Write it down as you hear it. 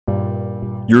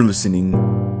You're listening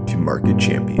to Market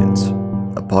Champions,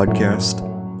 a podcast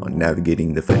on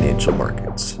navigating the financial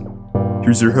markets.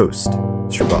 Here's your host,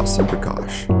 Srivastava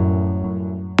Prakash.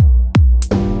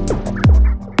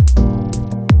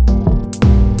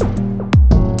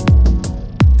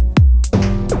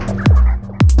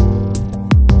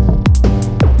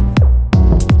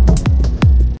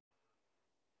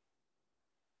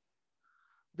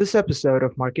 This episode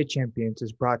of Market Champions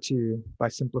is brought to you by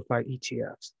Simplify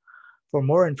ETFs. For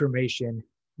more information,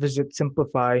 visit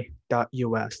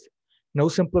simplify.us. No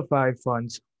simplified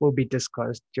funds will be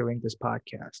discussed during this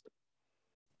podcast.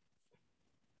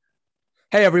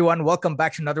 Hey everyone, welcome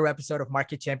back to another episode of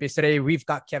Market Champions. Today we've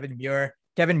got Kevin Muir.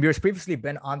 Kevin Muir's previously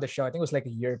been on the show. I think it was like a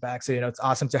year back. So, it's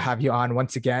awesome to have you on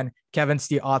once again. Kevin's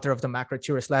the author of the Macro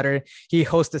Tourist Letter. He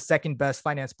hosts the second best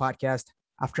finance podcast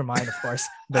after mine, of course,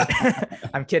 but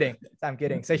I'm kidding.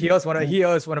 So he hosts one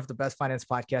of the best finance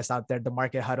podcasts out there, The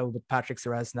Market Huddle with Patrick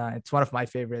Ceresna. It's one of my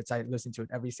favorites. I listen to it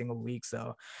every single week.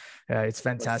 So it's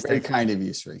fantastic. That's very kind of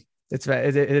you, Sri. It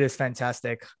is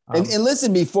fantastic. And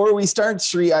listen, before we start,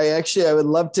 Sri, I would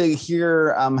love to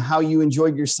hear how you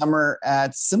enjoyed your summer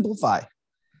at Simplify.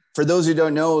 For those who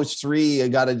don't know, Sri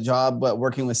got a job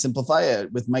working with Simplify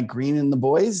with Mike Green and the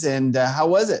boys. And how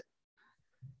was it?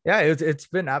 Yeah, it's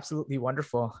been absolutely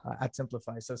wonderful at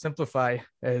Simplify. So Simplify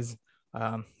is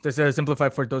Simplify,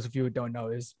 for those of you who don't know,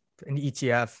 is an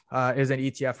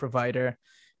ETF provider,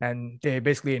 and they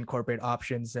basically incorporate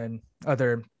options and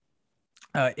other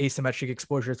asymmetric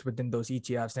exposures within those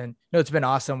ETFs. And it's been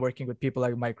awesome working with people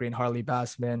like Mike Green, Harley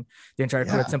Bassman. The entire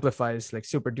crew at Simplify is like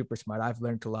super duper smart. I've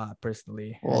learned a lot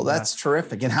personally. Well, that's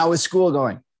terrific. And how is school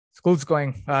going? School's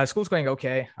going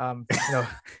okay.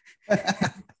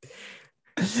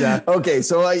 Yeah. Okay,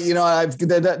 so I've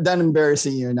done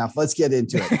embarrassing you enough. Let's get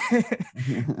into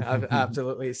it.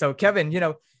 Absolutely. So Kevin,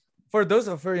 for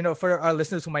our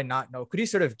listeners who might not know, could you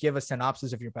sort of give a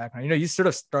synopsis of your background? You sort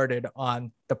of started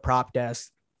on the prop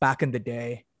desk back in the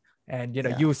day, and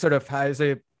you sort of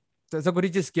so could you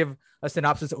just give a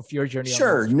synopsis of your journey?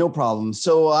 Sure, no problem.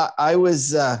 So I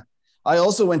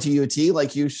also went to UT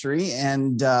like you, Sri,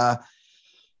 and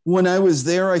when I was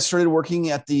there, I started working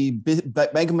at the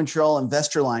Bank of Montreal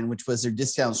Investor Line, which was their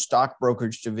discount stock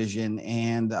brokerage division.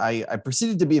 And I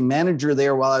proceeded to be a manager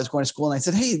there while I was going to school. And I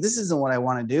said, hey, this isn't what I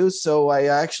want to do. So I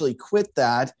actually quit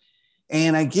that.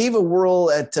 And I gave a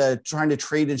whirl at trying to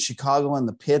trade in Chicago on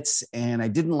the pits. And I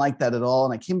didn't like that at all.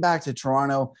 And I came back to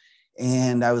Toronto,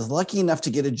 and I was lucky enough to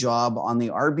get a job on the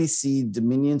RBC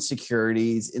Dominion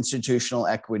Securities Institutional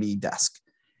Equity Desk.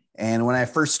 And when I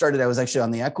first started, I was actually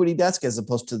on the equity desk as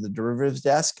opposed to the derivatives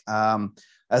desk.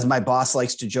 As my boss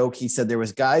likes to joke, he said there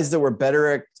was guys that were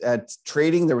better at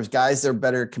trading. There was guys that were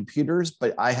better at computers,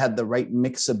 but I had the right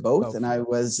mix of both. And I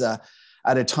was at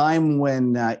a time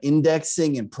when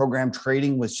indexing and program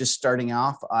trading was just starting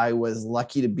off. I was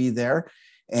lucky to be there.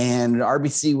 And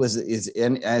RBC is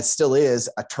and still is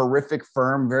a terrific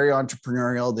firm, very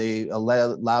entrepreneurial. They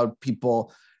allowed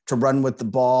people to run with the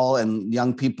ball and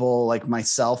young people like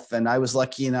myself. And I was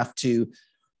lucky enough to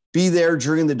be there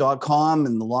during the .com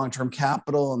and the long-term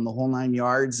capital and the whole 9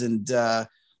 yards. And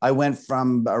I went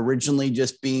from originally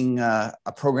just being a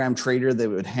program trader that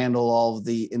would handle all of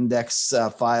the index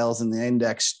files and the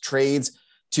index trades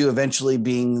to eventually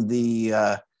being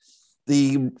the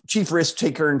chief risk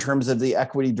taker in terms of the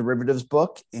equity derivatives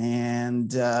book.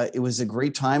 And it was a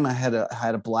great time. I had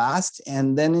a blast.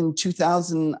 And then in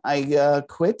 2000, I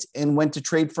quit and went to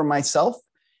trade for myself.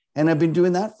 And I've been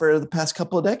doing that for the past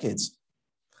couple of decades.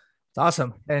 It's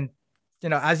awesome. And,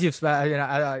 as you've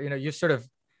sort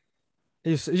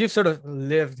of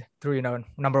lived through,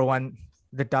 number one,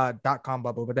 the dot-com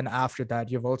bubble, but then after that,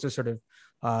 you've also sort of,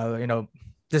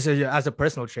 this is as a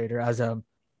personal trader, as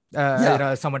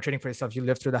someone trading for yourself, you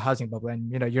lived through the housing bubble, and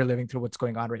you're living through what's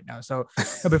going on right now. So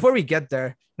before we get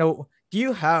there,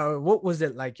 what was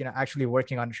it like, actually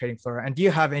working on the trading floor? And do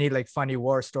you have any like funny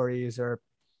war stories or?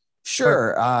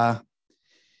 Sure.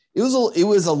 It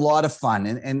was a lot of fun,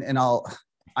 and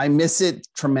I miss it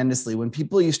tremendously. When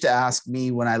people used to ask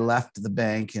me when I left the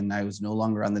bank and I was no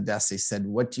longer on the desk, they said,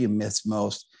 what do you miss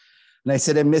most? And I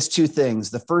said, I miss two things.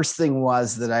 The first thing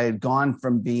was that I had gone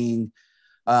from being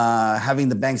having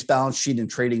the bank's balance sheet and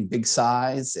trading big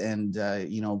size and,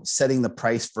 setting the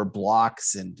price for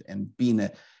blocks and being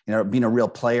a real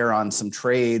player on some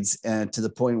trades, and to the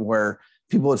point where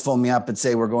people would phone me up and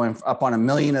say, we're going up on 1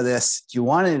 million of this. Do you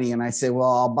want any? And I say,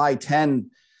 well, I'll buy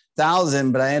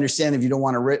 10,000, but I understand if you don't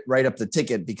want to write up the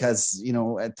ticket because,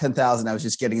 at 10,000, I was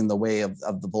just getting in the way of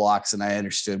the blocks. And I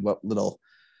understood what little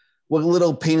what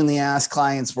little pain in the ass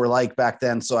clients were like back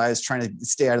then. So I was trying to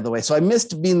stay out of the way. So I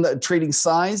missed being the trading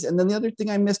size. And then the other thing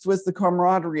I missed was the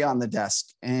camaraderie on the desk.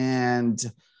 And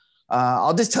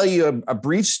I'll just tell you a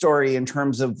brief story in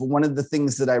terms of one of the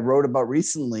things that I wrote about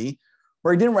recently,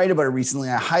 or I didn't write about it recently,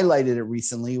 I highlighted it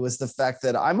recently, was the fact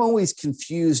that I'm always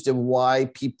confused of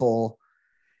why people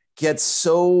get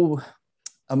so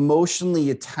emotionally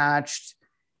attached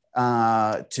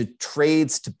to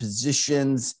trades, to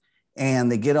positions,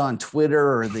 and they get on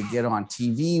Twitter or they get on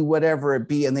TV, whatever it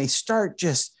be, and they start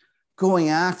just going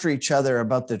after each other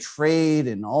about the trade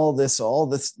and all this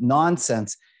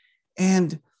nonsense.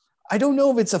 And I don't know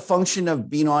if it's a function of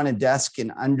being on a desk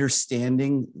and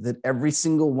understanding that every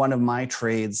single one of my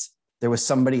trades, there was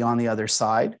somebody on the other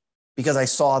side, because I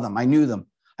saw them. I knew them.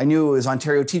 I knew it was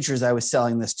Ontario Teachers I was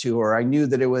selling this to, or I knew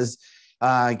that it was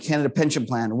Canada Pension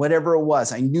Plan, whatever it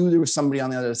was. I knew there was somebody on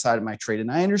the other side of my trade.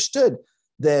 And I understood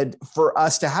that for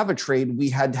us to have a trade, we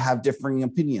had to have differing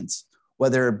opinions,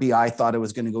 whether it be I thought it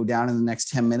was going to go down in the next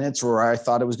 10 minutes or I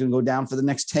thought it was going to go down for the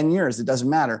next 10 years. It doesn't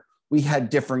matter. We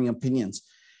had differing opinions.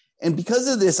 And because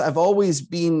of this, I've always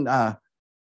been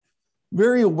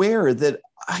very aware that,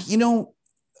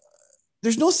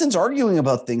 there's no sense arguing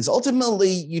about things.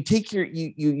 Ultimately, you take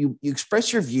you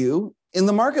express your view in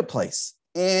the marketplace.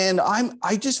 And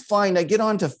I just find I get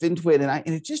onto FinTwit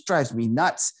and it just drives me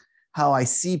nuts how I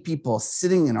see people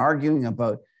sitting and arguing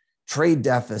about trade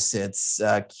deficits,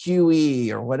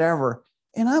 QE or whatever.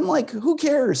 And I'm like, who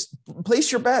cares?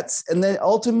 Place your bets. And then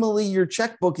ultimately your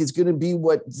checkbook is going to be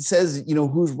what says,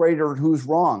 who's right or who's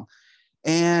wrong.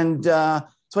 And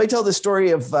so I tell the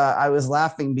story of, I was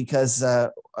laughing because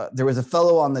there was a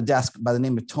fellow on the desk by the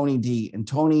name of Tony D. And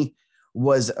Tony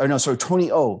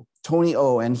O.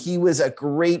 And he was a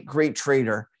great, great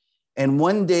trader. And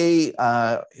one day,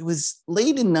 it was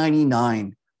late in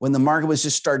 99 when the market was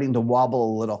just starting to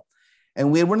wobble a little.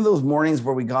 And we had one of those mornings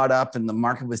where we got up and the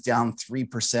market was down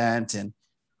 3% and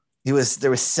there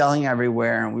was selling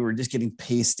everywhere and we were just getting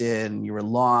pasted and you were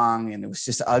long and it was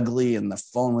just ugly and the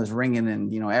phone was ringing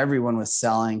and, everyone was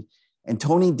selling. And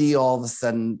Tony D all of a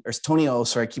sudden, or Tony O,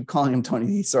 sorry, I keep calling him Tony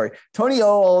D, sorry. Tony O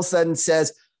all of a sudden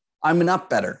says, I'm an up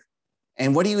better.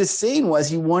 And what he was saying was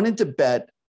he wanted to bet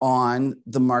on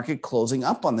the market closing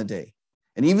up on the day.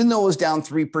 And even though it was down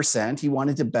 3%, he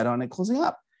wanted to bet on it closing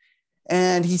up.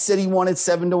 And he said he wanted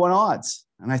 7-1 odds.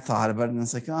 And I thought about it and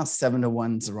it's like,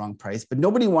 7-1 is the wrong price, but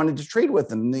nobody wanted to trade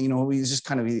with him. He's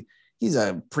just he's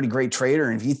a pretty great trader.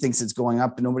 And if he thinks it's going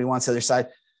up and nobody wants the other side.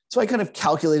 So I kind of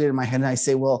calculated in my head and I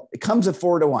say, well, it comes at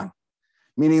 4-1,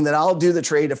 meaning that I'll do the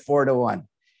trade at 4-1.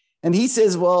 And he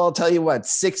says, well, I'll tell you what,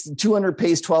 200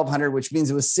 pays 1,200, which means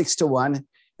it was 6-1.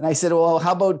 And I said, well,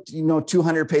 how about,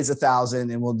 200 pays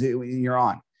 1,000 and you're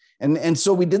on. And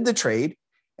so we did the trade.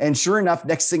 And sure enough,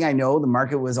 next thing I know, the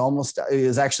market was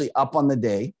actually up on the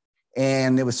day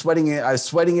and it was sweating it. I was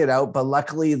sweating it out, but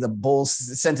luckily the bulls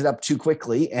sent it up too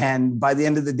quickly. And by the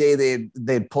end of the day,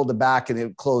 they had pulled it back and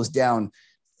it closed down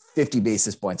 50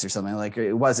 basis points or something. Like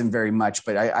it wasn't very much,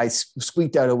 but I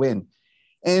squeaked out a win.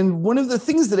 And one of the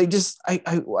things that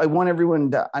I want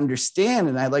everyone to understand,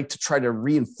 and I like to try to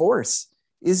reinforce,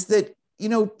 is that,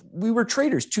 we were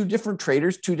traders, two different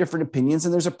opinions,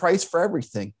 and there's a price for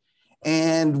everything.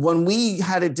 And when we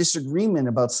had a disagreement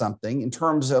about something in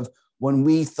terms of when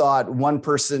we thought one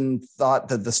person thought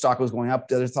that the stock was going up,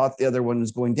 the other thought the other one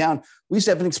was going down, we used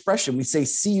to have an expression. We say,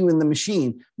 see you in the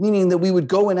machine, meaning that we would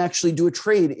go and actually do a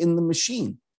trade in the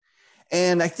machine.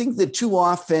 And I think that too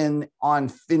often on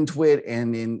FinTwit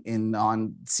and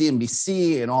on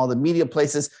CNBC and all the media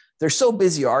places, they're so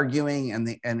busy arguing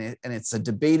and it's a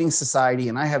debating society.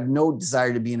 And I have no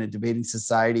desire to be in a debating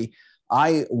society.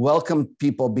 I welcome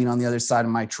people being on the other side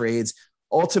of my trades.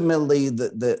 Ultimately,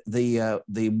 the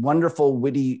wonderful,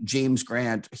 witty James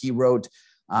Grant, he wrote,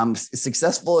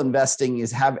 successful investing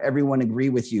is have everyone agree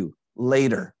with you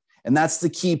later. And that's the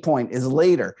key point, is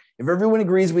later. If everyone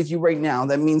agrees with you right now,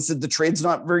 that means that the trade's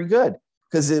not very good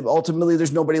because ultimately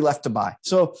there's nobody left to buy.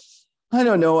 So I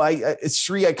don't know. It's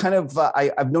Sri.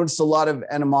 I've noticed a lot of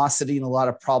animosity and a lot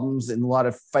of problems and a lot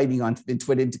of fighting on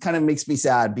Twitter. It kind of makes me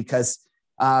sad because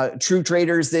true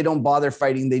traders, they don't bother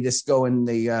fighting. They just go and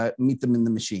they meet them in the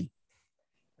machine.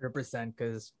 100%,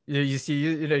 because you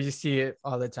see it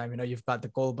all the time. You've got the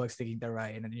gold bugs thinking they're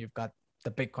right, and then you've got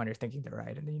the Bitcoiners thinking they're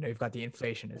right, and then you've got the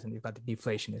inflationists and you've got the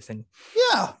deflationists. And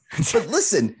yeah, but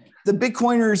listen, the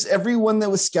Bitcoiners, everyone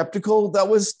that was skeptical, that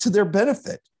was to their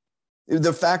benefit.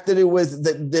 The fact that it was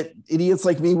that idiots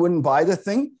like me wouldn't buy the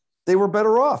thing, they were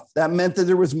better off. That meant that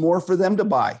there was more for them to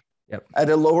buy. Yep. At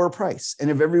a lower price. And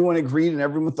if everyone agreed and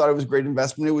everyone thought it was a great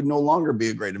investment, it would no longer be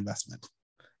a great investment.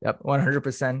 Yep,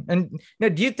 100%.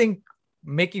 And do you think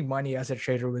making money as a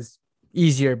trader was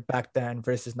easier back then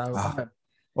versus now?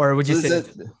 Or would you say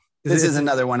this is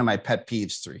another one of my pet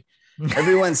peeves, Three?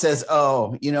 Everyone says,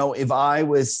 oh, if I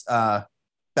was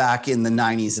back in the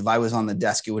 90s, if I was on the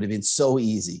desk, it would have been so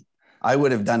easy. I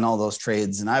would have done all those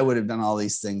trades and I would have done all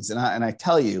these things. And I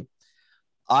tell you,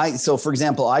 so for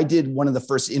example, I did one of the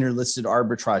first interlisted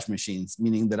arbitrage machines,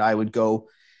 meaning that I would go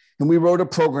and we wrote a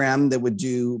program that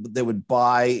would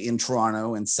buy in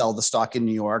Toronto and sell the stock in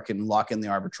New York and lock in the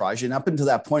arbitrage. And up until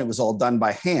that point, it was all done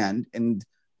by hand. And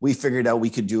we figured out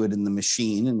we could do it in the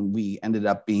machine. And we ended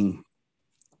up being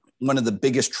one of the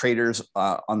biggest traders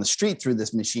on the street through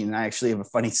this machine. And I actually have a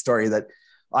funny story that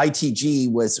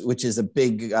ITG which is a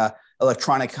big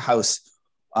electronic house.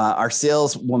 Our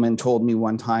saleswoman told me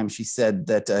one time, she said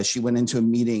that she went into a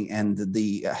meeting and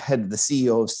the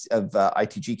CEO of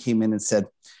ITG came in and said,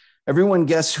 everyone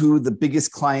guess who the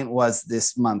biggest client was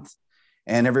this month?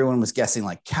 And everyone was guessing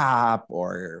like CAP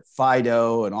or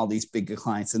Fido and all these big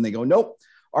clients. And they go, nope,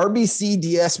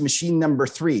 RBCDS machine number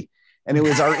 3. And it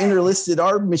was our interlisted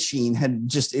arb machine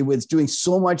it was doing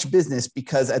so much business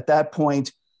because at that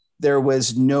point there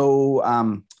was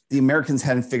no, the Americans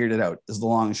hadn't figured it out is the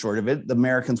long and short of it. The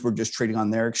Americans were just trading on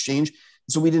their exchange.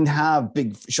 So we didn't have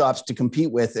big shops to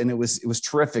compete with. And it was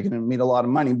terrific and it made a lot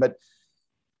of money. But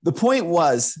the point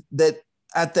was that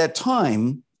at that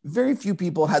time, very few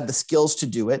people had the skills to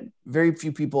do it. Very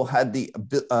few people had the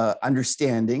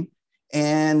understanding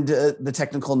and the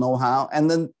technical know-how.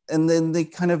 And then they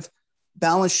kind of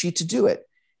balance sheet to do it.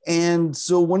 And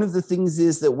so one of the things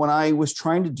is that when I was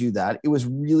trying to do that, it was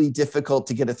really difficult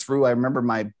to get it through. I remember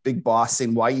my big boss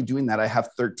saying, why are you doing that? I have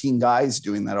 13 guys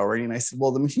doing that already. And I said,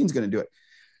 well, the machine's going to do it.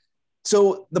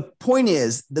 So the point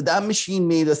is that machine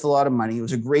made us a lot of money. It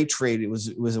was a great trade. It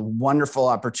was a wonderful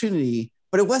opportunity,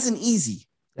 but it wasn't easy.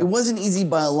 It wasn't easy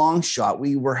by a long shot.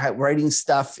 We were writing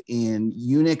stuff in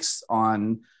Unix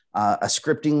on a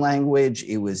scripting language.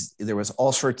 There was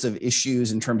all sorts of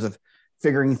issues in terms of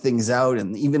figuring things out.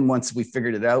 And even once we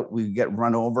figured it out, we get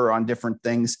run over on different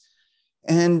things.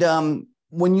 And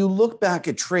when you look back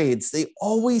at trades, they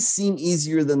always seem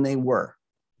easier than they were.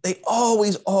 They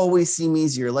always seem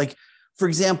easier. Like, for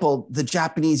example, the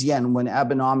Japanese yen, when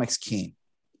Abenomics came.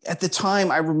 At the time,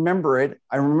 I remember it.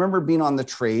 I remember being on the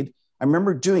trade. I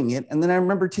remember doing it. And then I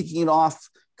remember taking it off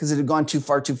because it had gone too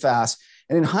far too fast.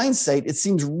 And in hindsight, it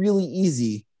seems really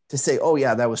easy to say, oh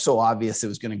yeah, that was so obvious it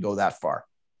was going to go that far.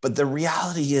 But the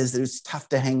reality is that it's tough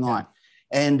to hang on.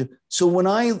 And so when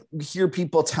I hear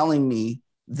people telling me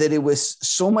that it was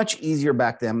so much easier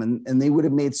back then and they would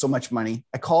have made so much money,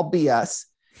 I call BS.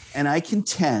 And I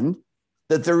contend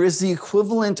that there is the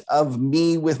equivalent of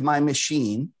me with my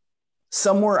machine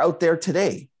somewhere out there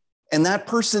today. And that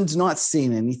person's not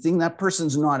saying anything. That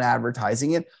person's not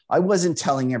advertising it. I wasn't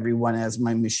telling everyone as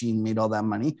my machine made all that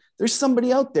money. There's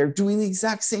somebody out there doing the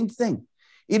exact same thing.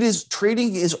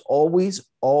 Trading is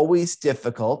always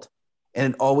difficult,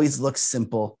 and it always looks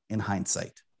simple in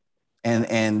hindsight.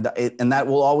 And that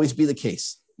will always be the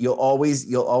case. You'll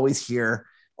always hear,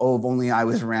 oh, if only I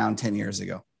was around 10 years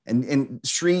ago. And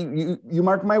Sri, you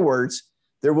mark my words,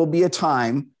 there will be a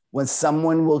time when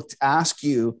someone will ask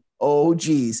you, oh,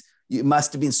 geez, it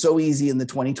must have been so easy in the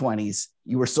 2020s.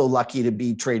 You were so lucky to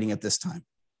be trading at this time.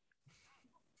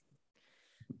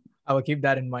 I will keep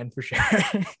that in mind for sure.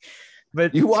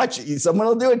 But you watch it, someone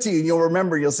will do it to you and you'll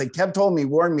remember, you'll say, Kev told me,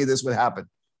 warned me this would happen.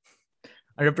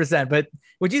 100%. But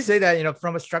would you say that,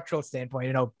 from a structural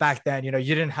standpoint, back then, you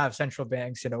didn't have central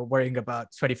banks, worrying about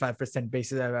 25%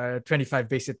 basis,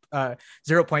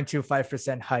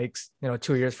 0.25% hikes,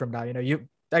 2 years from now,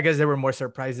 I guess there were more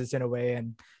surprises in a way,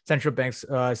 and central banks,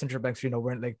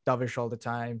 weren't like dovish all the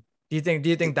time. Do you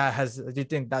think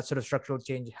that sort of structural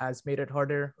change has made it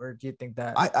harder, or do you think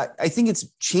that? I think it's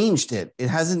changed it. It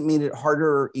hasn't made it harder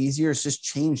or easier. It's just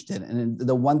changed it. And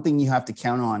the one thing you have to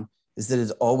count on is that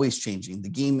it's always changing. The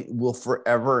game will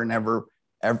forever and ever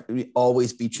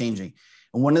always be changing.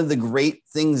 And one of the great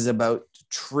things about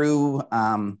true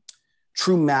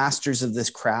masters of this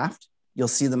craft, you'll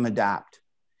see them adapt.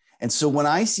 And so when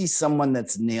I see someone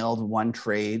that's nailed one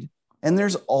trade, and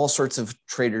there's all sorts of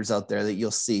traders out there that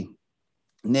you'll see,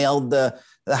 nailed the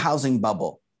housing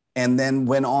bubble and then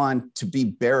went on to be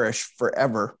bearish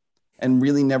forever and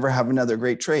really never have another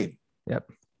great trade. Yep.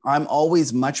 I'm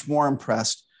always much more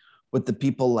impressed with the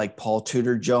people like Paul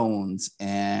Tudor Jones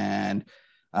and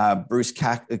Bruce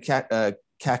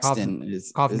Caxton.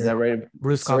 Is that right?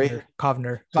 Bruce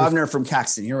Kovner from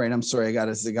Caxton. You're right. I'm sorry. I got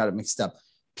it mixed up.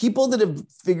 People that have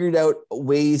figured out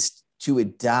ways to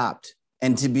adapt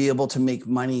and to be able to make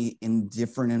money in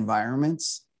different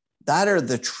environments. That are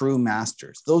the true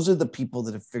masters. Those are the people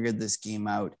that have figured this game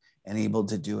out and able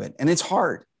to do it. And it's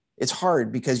hard. It's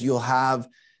hard because you'll find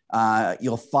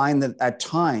that at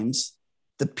times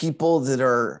the people that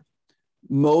are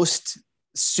most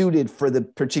suited for the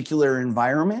particular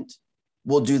environment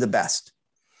will do the best.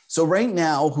 So right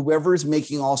now, whoever is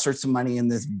making all sorts of money in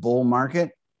this bull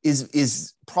market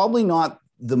is probably not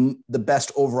the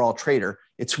best overall trader.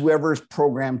 It's whoever is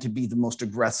programmed to be the most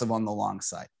aggressive on the long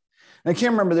side. And I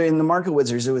can't remember, in the Market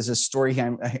Wizards, there was a story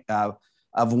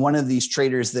of one of these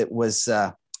traders that was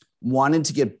wanted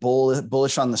to get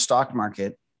bullish on the stock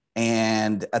market.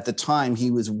 And at the time,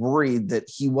 he was worried that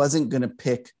he wasn't going to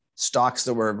pick stocks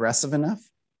that were aggressive enough.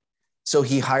 So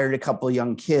he hired a couple of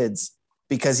young kids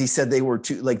because he said they were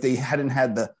too, like they hadn't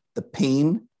had the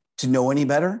pain to know any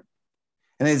better.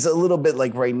 And it's a little bit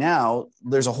like right now,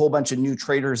 there's a whole bunch of new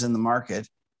traders in the market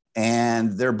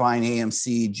and they're buying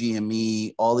AMC,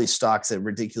 GME, all these stocks at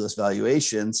ridiculous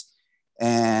valuations.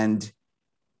 And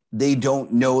they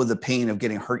don't know the pain of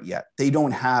getting hurt yet. They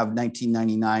don't have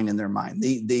 1999 in their mind.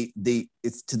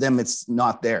 It's to them, it's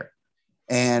not there.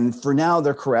 And for now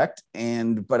they're correct.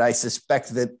 But I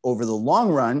suspect that over the long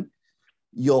run,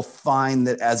 you'll find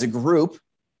that as a group,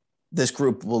 this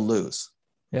group will lose.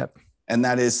 Yep. And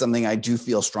that is something I do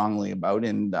feel strongly about.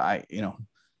 And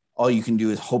all you can do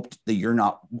is hope that you're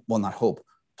not, well, not hope,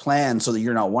 plan so that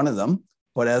you're not one of them.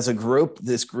 But as a group,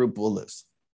 this group will lose.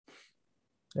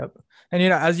 Yep. And,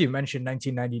 as you mentioned,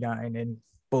 1999 in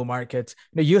bull markets,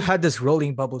 you had this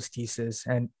rolling bubbles thesis.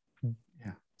 And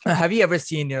have you ever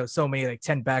seen, so many like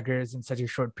 10 baggers in such a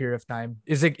short period of time?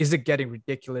 Is it getting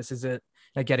ridiculous? Is it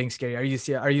like getting scary? Do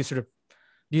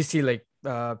you see like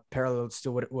parallels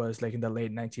to what it was like in the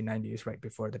late 1990s, right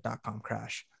before the dot-com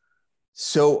crash?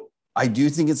 So I do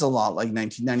think it's a lot like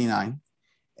 1999.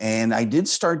 And I did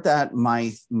start that,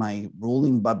 my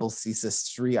rolling bubble thesis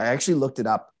 3. I actually looked it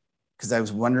up because I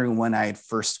was wondering when I had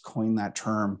first coined that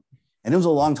term. And it was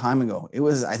a long time ago.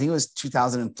 I think it was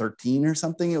 2013 or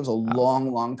something. It was a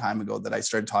long, long time ago that I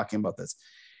started talking about this.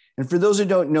 And for those who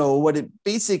don't know, what it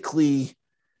basically,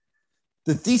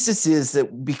 the thesis is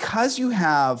that because you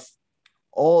have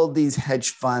all of these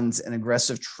hedge funds and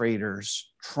aggressive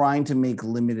traders trying to make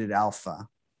limited alpha,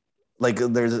 like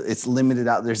there's limited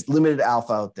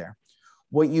alpha out there.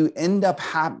 What ends up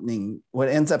happening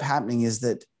is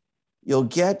that you'll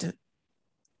get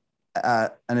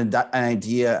an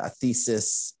idea, a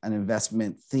thesis, an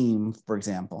investment theme, for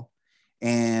example,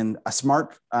 and a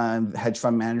smart hedge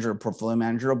fund manager or portfolio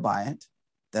manager will buy it.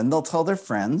 Then they'll tell their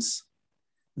friends.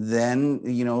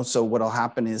 Then, so what'll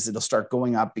happen is it'll start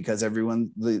going up because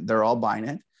they're all buying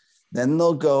it. Then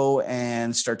they'll go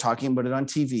and start talking about it on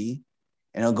TV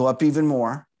and it'll go up even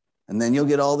more. And then you'll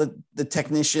get all the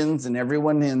technicians and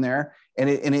everyone in there. And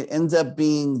it ends up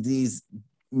being these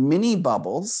mini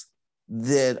bubbles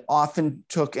that often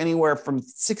took anywhere from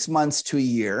 6 months to a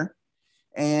year.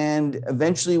 And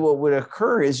eventually what would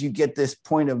occur is you get this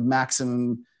point of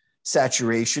maximum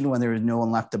saturation when there was no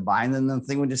one left to buy, and then the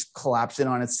thing would just collapse in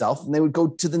on itself and they would go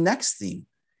to the next theme.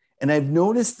 And I've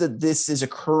noticed that this is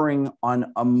occurring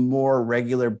on a more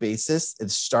regular basis.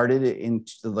 It started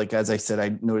as I said,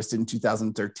 I noticed it in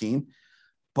 2013,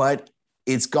 but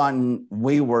it's gotten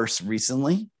way worse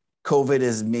recently.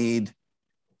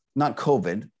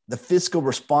 The fiscal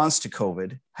response to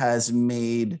COVID has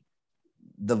made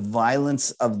the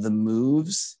violence of the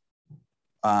moves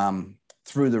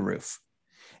through the roof.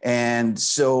 And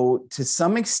so to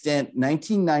some extent,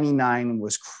 1999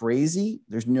 was crazy.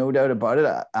 There's no doubt about it.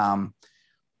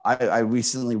 I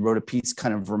recently wrote a piece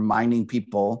kind of reminding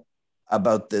people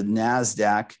about the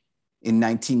NASDAQ in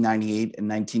 1998 and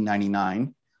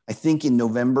 1999. I think in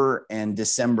November and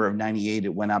December of 98,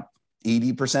 it went up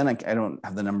 80%. I don't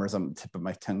have the numbers on the tip of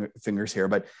my fingers here,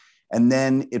 and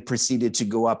then it proceeded to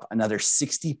go up another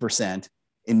 60%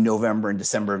 in November and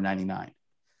December of 99.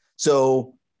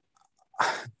 So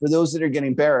for those that are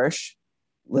getting bearish,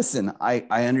 listen, I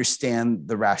understand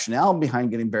the rationale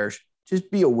behind getting bearish. Just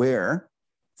be aware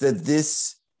that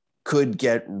this could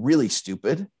get really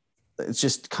stupid. It's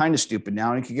just kind of stupid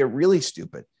now, and it could get really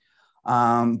stupid.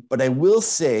 But I will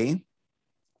say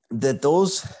that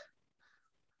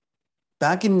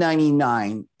back in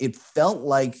 99, it felt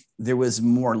like there was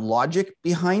more logic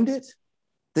behind it.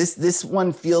 This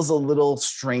one feels a little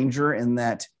stranger in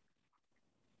that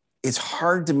it's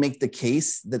hard to make the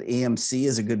case that AMC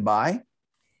is a good buy,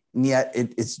 and yet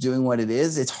it's doing what it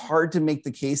is. It's hard to make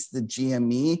the case that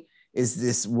GME is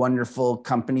this wonderful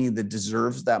company that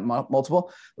deserves that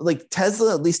multiple. Like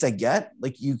Tesla, at least I get,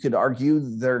 like you could argue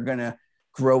they're going to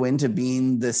grow into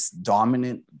being this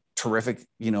dominant, terrific,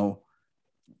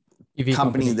 You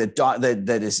company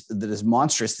that is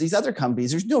monstrous. These other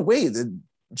companies, there's no way that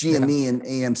GME and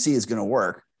AMC is going to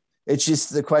work. It's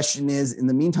just the question is, in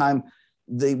the meantime,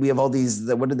 we have all these,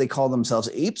 what do they call themselves?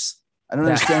 Apes? I don't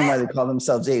understand why they call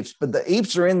themselves apes, but the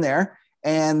apes are in there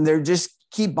and they're just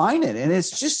keep buying it. And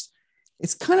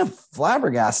it's kind of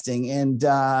flabbergasting. And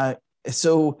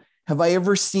so have I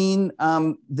ever seen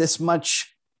this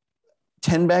much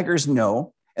 10 baggers?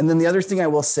 No. And then the other thing I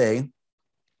will say,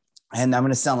 and I'm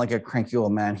going to sound like a cranky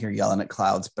old man here yelling at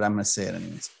clouds, but I'm going to say it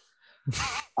anyways.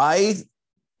 I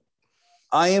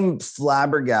am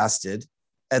flabbergasted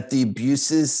at the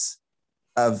abuses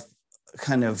of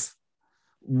kind of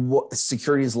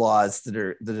securities laws that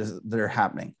are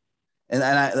happening.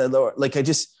 Let's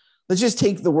just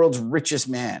take the world's richest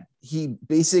man. He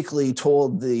basically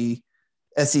told the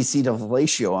SEC to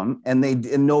fellatio him,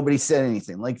 and nobody said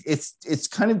anything. Like it's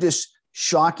kind of just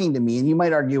shocking to me. And you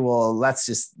might argue, well, that's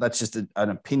just an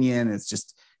opinion.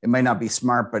 It might not be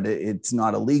smart, but it's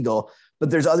not illegal. But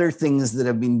there's other things that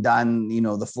have been done,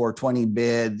 the 420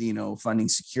 bid, funding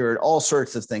secured, all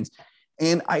sorts of things.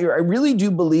 And I really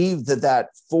do believe that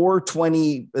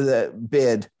 420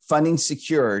 bid, funding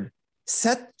secured,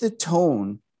 set the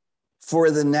tone for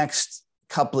the next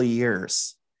couple of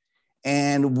years.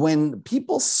 And when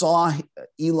people saw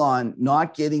Elon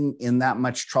not getting in that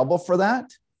much trouble for that,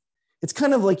 it's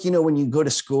kind of like, when you go to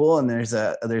school and there's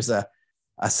a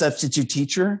substitute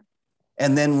teacher,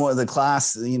 and then one of the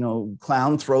class,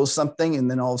 clown throws something,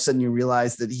 and then all of a sudden you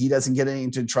realize that he doesn't get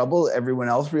into trouble. Everyone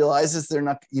else realizes they're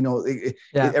not,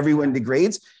 everyone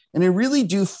degrades. And I really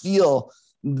do feel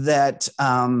that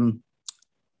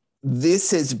this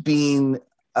has been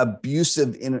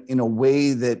abusive in a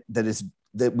way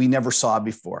that we never saw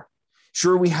before.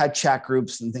 Sure, we had chat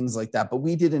groups and things like that, but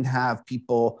we didn't have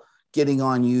people getting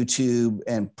on YouTube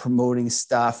and promoting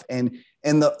stuff. And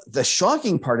the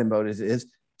shocking part about it is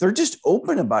they're just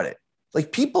open about it.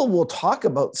 Like, people will talk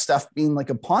about stuff being like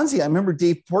a Ponzi. I remember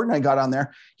Dave Portnoy got on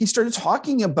there. He started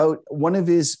talking about one of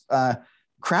his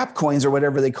crap coins, or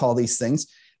whatever they call these things,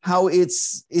 how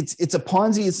it's a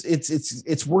Ponzi.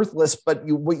 It's worthless, but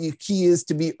what you key is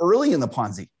to be early in the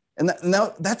Ponzi. And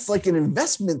now that's like an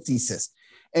investment thesis.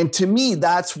 And to me,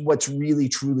 that's what's really,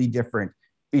 truly different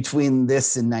between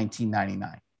this and 1999.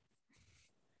 I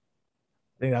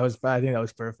think that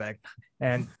was perfect.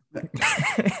 And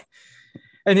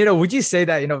and would you say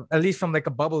that at least from like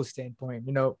a bubble standpoint,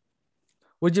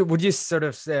 would you sort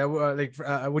of say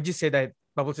would you say that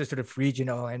bubbles are sort of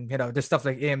regional, and there's stuff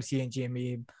like AMC and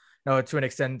GME, to an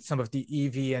extent, some of the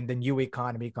EV and the new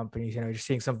economy companies, you're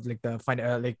seeing something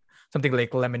like something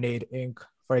like Lemonade Inc.,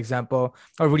 for example,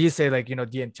 or would you say like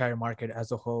the entire market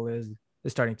as a whole is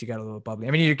starting to get a little bubbly?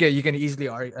 I mean, you can easily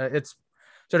argue, it's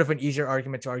sort of an easier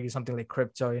argument to argue something like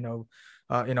crypto.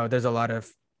 There's a lot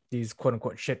of these quote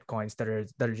unquote shit coins that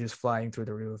are just flying through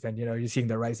the roof, and you're seeing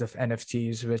the rise of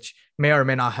NFTs, which may or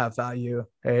may not have value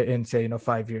in say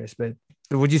 5 years. But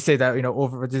would you say that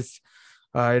over this,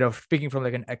 speaking from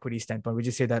like an equity standpoint, would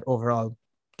you say that overall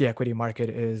the equity market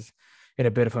is in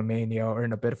a bit of a mania or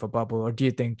in a bit of a bubble, or do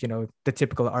you think the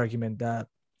typical argument that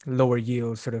lower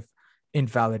yields sort of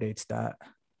invalidates that?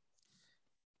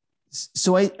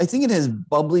 So I think it has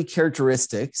bubbly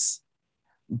characteristics,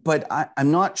 but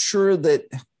I'm not sure that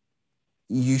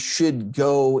you should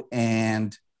go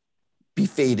and be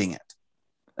fading it.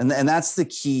 And that's the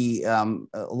key. A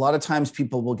lot of times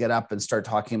people will get up and start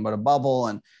talking about a bubble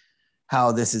and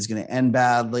how this is going to end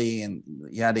badly and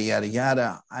yada, yada,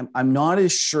 yada. I'm not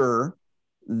as sure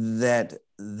that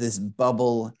this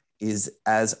bubble is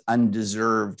as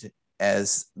undeserved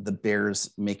as the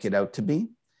bears make it out to be.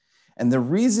 And the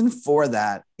reason for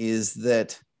that is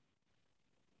that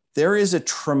there is a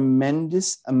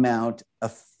tremendous amount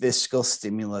of fiscal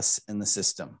stimulus in the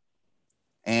system.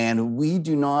 And we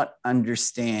do not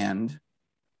understand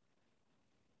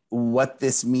what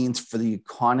this means for the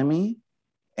economy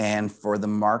and for the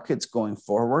markets going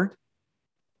forward.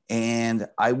 And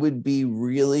I would be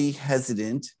really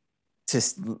hesitant to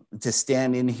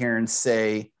stand in here and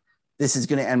say, this is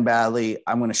going to end badly.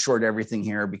 I'm going to short everything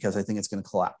here because I think it's going to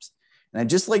collapse. And I'd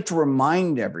just like to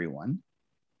remind everyone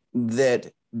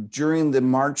that during the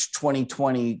March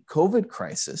 2020 COVID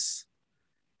crisis,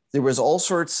 there was all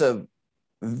sorts of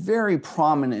very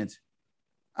prominent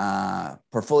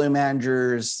portfolio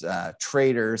managers,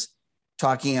 traders,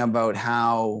 talking about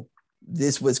how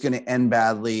this was going to end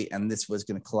badly and this was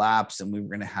going to collapse, and we were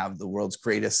going to have the world's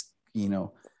greatest,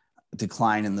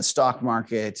 decline in the stock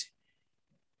market.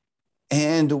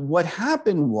 And what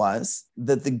happened was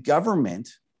that the government,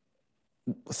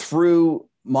 through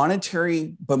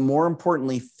monetary, but more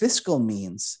importantly, fiscal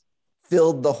means,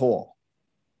 filled the hole.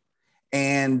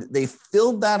 And they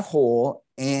filled that hole,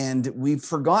 and we've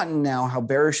forgotten now how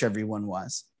bearish everyone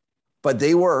was, but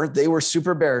they were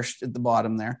super bearish at the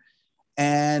bottom there.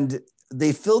 And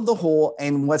they filled the hole.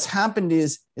 And what's happened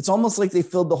is it's almost like they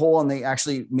filled the hole and they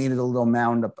actually made it a little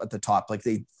mound up at the top. Like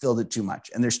they filled it too much,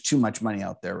 and there's too much money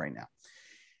out there right now.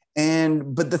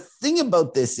 But the thing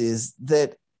about this is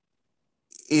that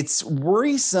it's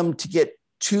worrisome to get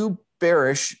too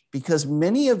bearish, because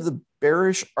many of the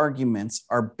bearish arguments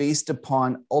are based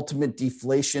upon ultimate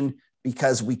deflation,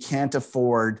 because we can't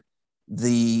afford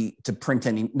to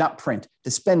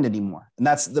spend anymore. And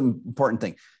that's the important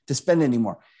thing, to spend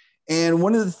anymore. And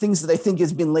one of the things that I think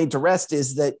has been laid to rest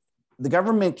is that the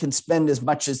government can spend as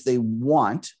much as they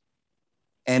want,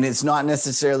 and it's not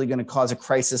necessarily going to cause a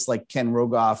crisis like Ken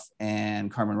Rogoff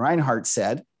and Carmen Reinhart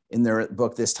said in their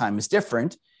book, This Time is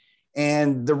Different.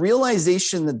 And the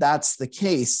realization that that's the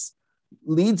case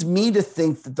leads me to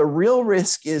think that the real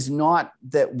risk is not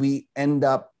that we end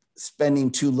up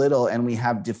spending too little and we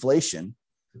have deflation,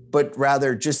 but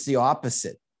rather just the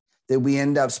opposite, that we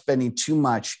end up spending too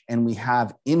much and we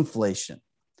have inflation.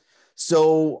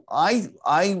 So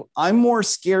I'm more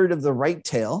scared of the right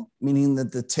tail, meaning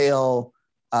that the tail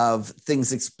of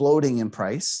things exploding in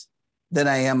price, than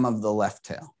I am of the left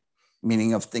tail,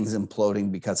 meaning of things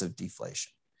imploding because of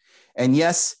deflation. And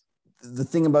yes, the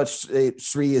thing about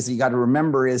Sri is you got to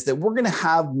remember is that we're going to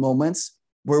have moments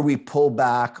where we pull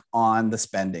back on the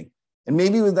spending. And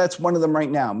maybe that's one of them right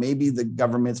now. Maybe the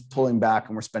government's pulling back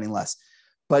and we're spending less.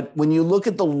 But when you look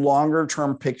at the longer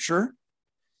term picture,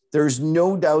 there's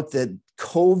no doubt that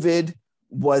COVID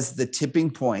was the tipping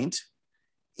point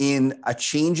in a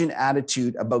change in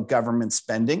attitude about government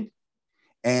spending.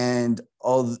 And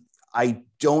I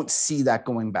don't see that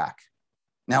going back.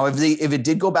 Now, if it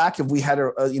did go back, if we had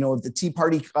if the Tea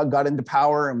Party got into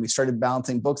power and we started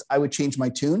balancing books, I would change my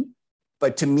tune.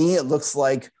 But to me, it looks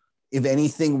like, if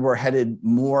anything, we're headed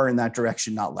more in that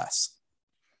direction, not less.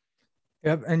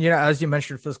 Yep. And, as you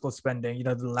mentioned fiscal spending,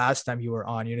 the last time you were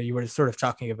on, you were sort of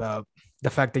talking about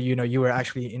the fact that, you were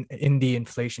actually in the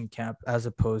inflation camp as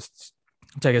opposed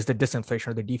to, I guess, the disinflation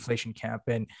or the deflation camp.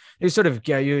 And you sort of,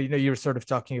 you were sort of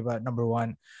talking about, number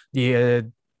one,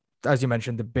 as you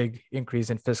mentioned, the big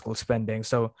increase in fiscal spending.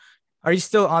 So are you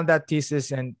still on that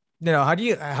thesis? And, how do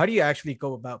you actually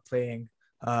go about playing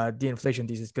the inflation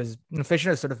thesis? Because inflation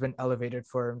has sort of been elevated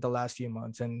for the last few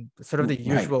months, and sort of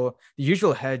the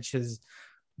usual hedge has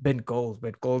been gold,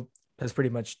 but gold has pretty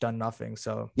much done nothing.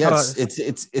 So yes,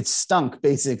 it's stunk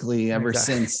basically ever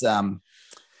since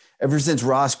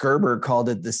Ross Gerber called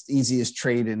it the easiest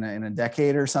trade in a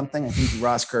decade or something. I think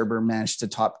Ross Gerber managed to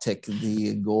top tick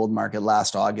the gold market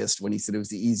last August when he said it was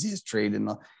the easiest trade in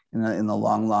the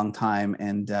long time.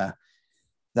 And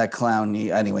that clown,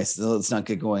 anyways, let's not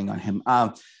get going on him.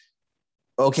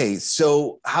 Okay,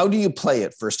 so how do you play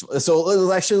it first? So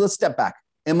let's step back.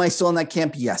 Am I still in that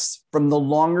camp? Yes. From the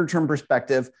longer term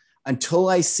perspective, until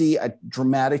I see a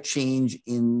dramatic change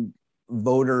in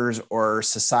voters or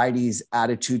society's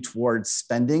attitude towards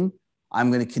spending,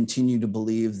 I'm going to continue to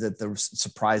believe that the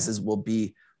surprises will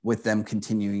be with them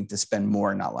continuing to spend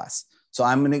more, not less. So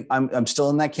I'm still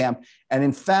in that camp. And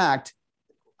in fact,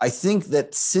 I think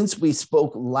that since we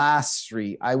spoke last,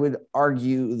 Sri, I would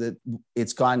argue that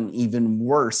it's gotten even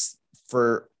worse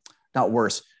not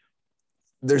worse.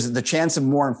 There's the chance of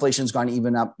more inflation has gone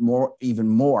even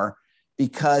more,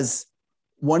 because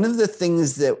one of the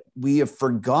things that we have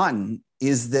forgotten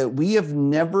is that we have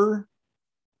never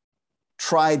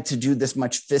tried to do this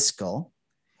much fiscal.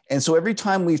 And so every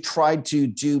time we've tried to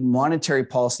do monetary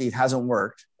policy, it hasn't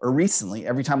worked. Or recently,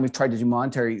 every time we've tried to do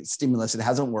monetary stimulus, it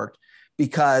hasn't worked,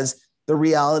 because the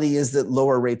reality is that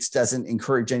lower rates doesn't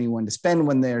encourage anyone to spend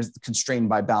when they're constrained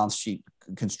by balance sheet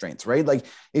constraints, right? Like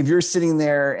if you're sitting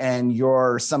there and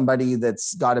you're somebody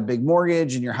that's got a big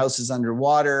mortgage and your house is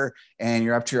underwater and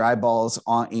you're up to your eyeballs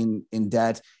in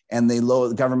debt, and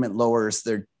the government lowers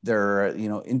their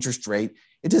interest rate,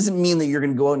 it doesn't mean that you're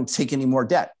going to go out and take any more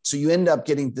debt. So you end up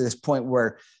getting to this point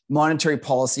where monetary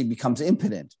policy becomes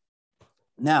impotent.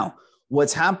 Now,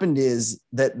 what's happened is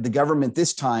that the government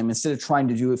this time, instead of trying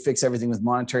to fix everything with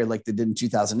monetary like they did in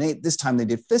 2008, this time they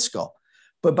did fiscal.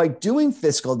 But by doing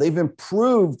fiscal, they've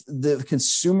improved the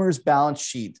consumer's balance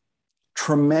sheet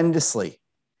tremendously.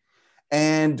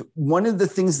 And one of the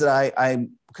things that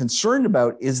I'm concerned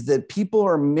about is that people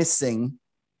are missing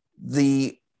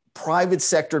the private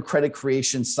sector credit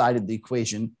creation side of the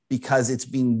equation, because it's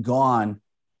been gone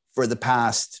for the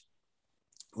past,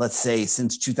 let's say,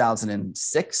 since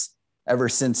 2006. Ever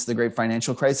since the great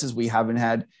financial crisis, we haven't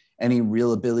had any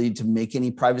real ability to make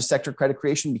any private sector credit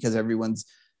creation because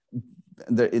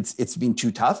it's been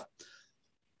too tough.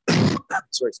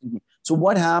 Sorry, excuse me. So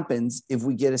what happens if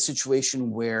we get a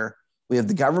situation where we have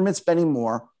the government spending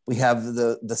more, we have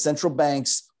the central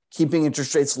banks keeping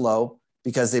interest rates low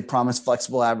because they promise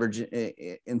flexible average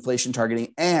inflation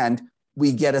targeting, and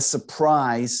we get a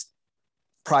surprise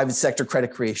private sector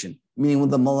credit creation, meaning when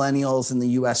the millennials in the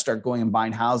US start going and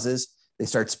buying houses, they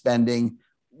start spending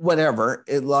whatever.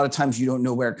 A lot of times you don't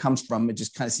know where it comes from. It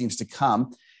just kind of seems to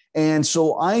come. And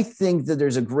so I think that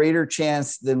there's a greater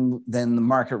chance than the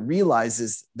market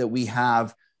realizes that we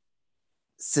have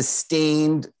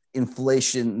sustained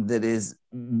inflation that is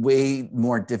way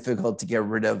more difficult to get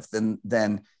rid of than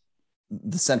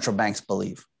the central banks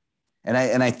believe. And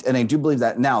I do believe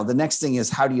that. Now, the next thing is,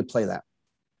 how do you play that?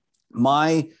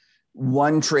 My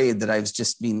one trade that I've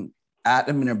just been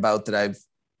adamant about that I've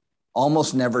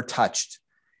almost never touched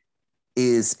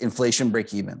is inflation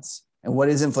break-evens. And what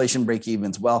is inflation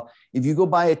break-evens? Well, if you go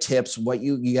buy a TIPS, what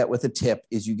you get with a TIP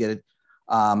is you get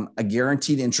a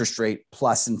guaranteed interest rate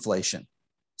plus inflation.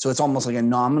 So it's almost like a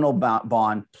nominal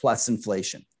bond plus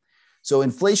inflation. So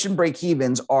inflation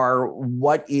break-evens are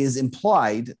what is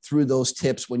implied through those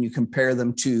TIPS when you compare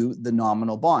them to the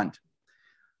nominal bond.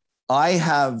 I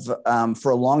have,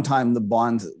 for a long time, the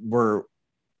bonds were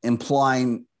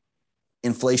implying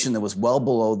inflation that was well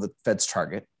below the Fed's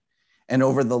target. And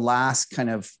over the last kind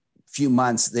of few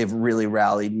months, they've really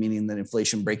rallied, meaning that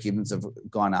inflation break-evens have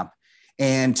gone up.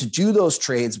 And to do those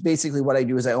trades, basically what I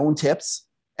do is I own TIPS,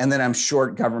 and then I'm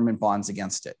short government bonds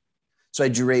against it. So I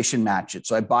duration match it.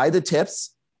 So I buy the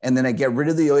TIPS, and then I get rid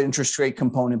of the interest rate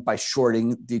component by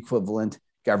shorting the equivalent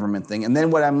government thing. And then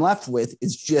what I'm left with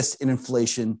is just an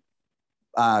inflation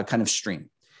kind of stream.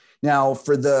 Now,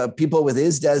 for the people with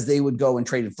ISDAs, they would go and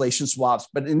trade inflation swaps,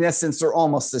 but in essence, they're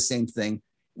almost the same thing,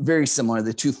 very similar.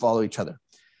 The two follow each other.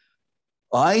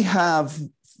 I have,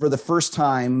 for the first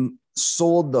time,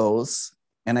 sold those,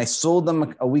 and I sold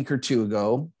them a week or two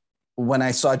ago when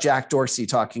I saw Jack Dorsey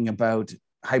talking about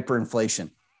hyperinflation.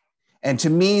 And to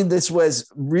me, this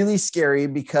was really scary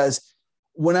because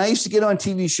when I used to get on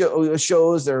TV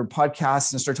shows or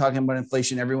podcasts and start talking about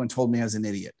inflation, everyone told me I was an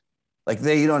idiot. Like,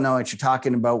 you don't know what you're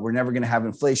talking about. We're never going to have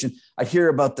inflation. I hear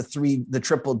about the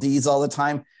triple Ds all the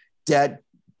time: debt,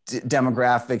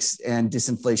 demographics, and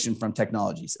disinflation from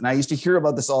technologies. And I used to hear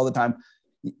about this all the time.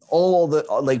 All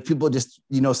the people just,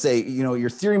 say, your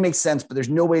theory makes sense, but there's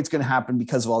no way it's going to happen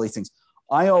because of all these things.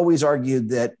 I always argued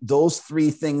that those three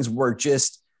things were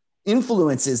just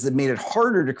influences that made it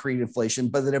harder to create inflation,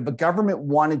 but that if a government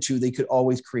wanted to, they could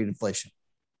always create inflation.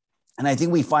 And I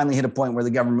think we finally hit a point where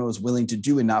the government was willing to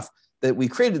do enough that we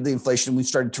created the inflation. We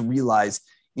started to realize,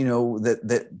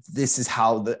 that this is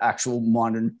how the actual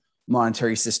modern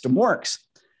monetary system works.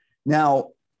 Now,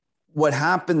 what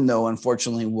happened, though,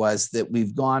 unfortunately, was that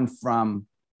we've gone from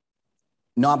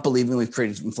not believing we've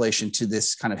created inflation to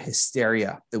this kind of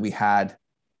hysteria that we had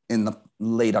in the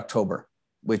late October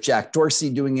with Jack Dorsey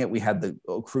doing it. We had the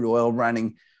crude oil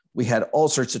running. We had all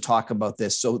sorts of talk about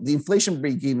this. So the inflation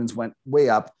break-evens went way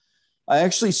up. I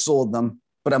actually sold them,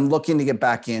 but I'm looking to get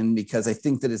back in because I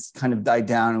think that it's kind of died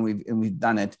down and we've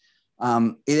done it.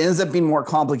 It ends up being more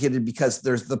complicated because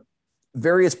there's the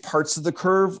various parts of the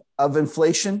curve of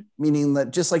inflation, meaning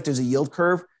that just like there's a yield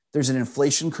curve, there's an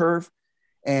inflation curve.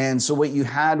 And so what you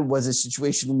had was a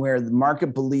situation where the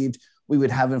market believed we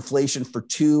would have inflation for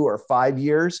 2 or 5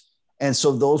 years. And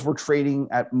so those were trading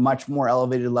at much more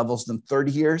elevated levels than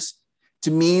 30 years.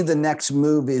 To me, the next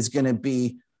move is going to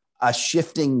be a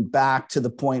shifting back to the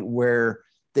point where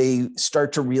they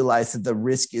start to realize that the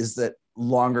risk is that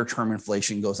longer term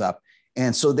inflation goes up.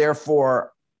 And so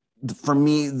therefore, for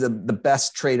me, the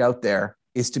best trade out there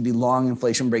is to be long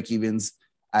inflation break-evens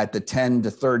at the 10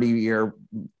 to 30 year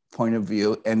point of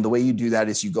view. And the way you do that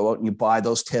is you go out and you buy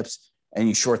those TIPS and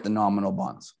you short the nominal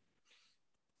bonds.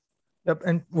 Yep.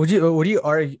 And what do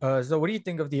you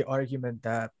think of the argument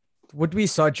that what we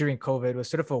saw during COVID was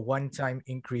sort of a one-time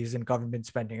increase in government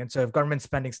spending? And so if government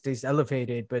spending stays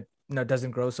elevated, but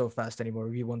doesn't grow so fast anymore,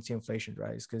 we won't see inflation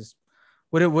rise. Because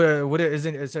is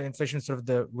inflation sort of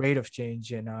the rate of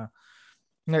change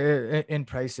in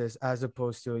prices as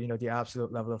opposed to the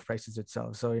absolute level of prices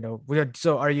itself? So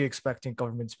so are you expecting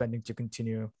government spending to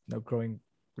continue growing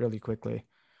really quickly?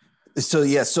 So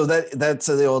yeah, so that's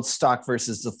the old stock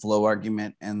versus the flow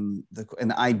argument, and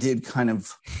I did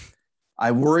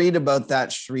I worried about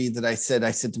that, Sri, that I said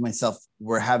to myself,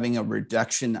 we're having a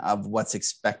reduction of what's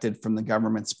expected from the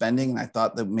government spending, and I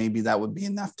thought that maybe that would be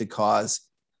enough to cause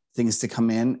things to come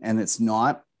in, and it's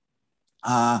not.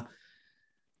 I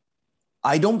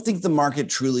don't think the market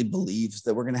truly believes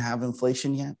that we're going to have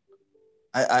inflation yet.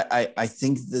 I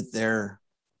think that they're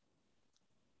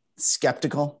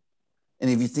skeptical. And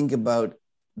if you think about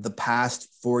the past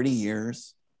 40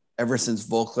 years, ever since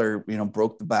Volcker,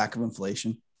 broke the back of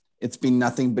inflation, it's been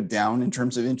nothing but down in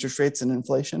terms of interest rates and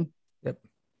inflation. Yep.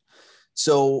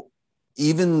 So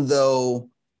even though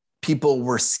people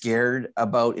were scared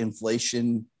about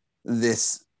inflation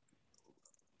this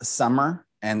summer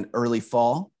and early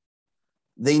fall,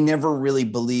 they never really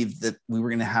believed that we were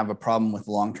going to have a problem with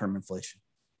long-term inflation,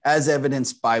 as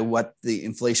evidenced by what the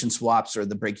inflation swaps or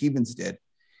the break-evens did.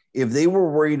 If they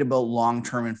were worried about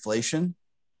long-term inflation,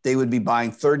 they would be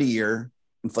buying 30-year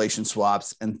inflation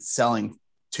swaps and selling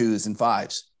 2s and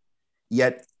 5s.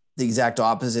 Yet the exact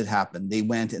opposite happened. They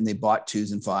went and they bought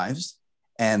 2s and 5s,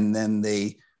 and then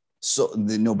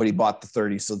nobody bought the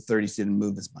 30s, so the 30s didn't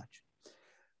move as much.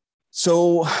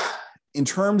 So in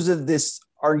terms of this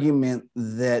argument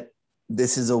that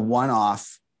this is a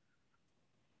one-off,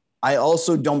 I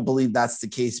also don't believe that's the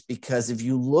case, because if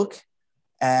you look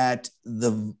at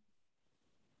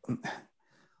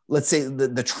let's say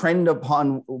the trend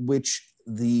upon which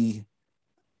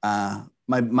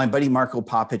my buddy Marko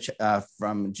Papic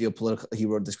from Geopolitical, he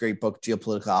wrote this great book,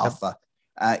 Geopolitical Alpha.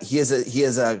 He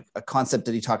has a concept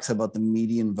that he talks about, the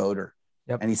median voter.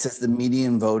 Yep. And he says the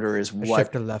median voter is what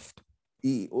shift to left.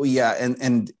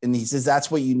 And he says that's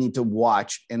what you need to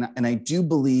watch. And I do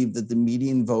believe that the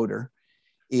median voter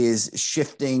is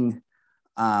shifting.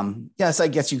 Yes, I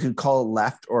guess you could call it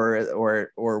left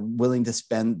or willing to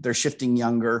spend. They're shifting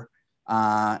younger.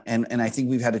 And I think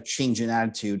we've had a change in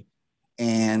attitude.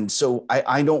 And so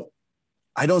I don't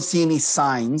see any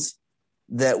signs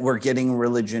that we're getting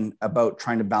religion about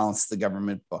trying to balance the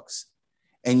government books.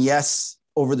 And yes,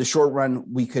 over the short run,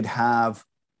 we could have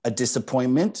a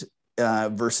disappointment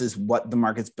versus what the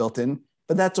market's built in,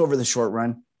 but that's over the short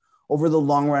run. Over the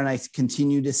long run, I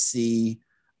continue to see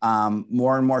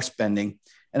more and more spending.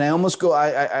 And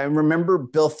I remember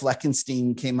Bill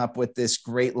Fleckenstein came up with this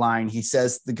great line. He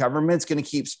says, the government's going to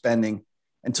keep spending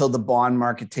until the bond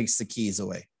market takes the keys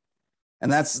away.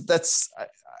 And I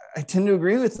tend to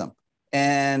agree with them.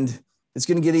 And it's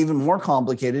going to get even more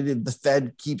complicated if the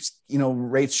Fed keeps,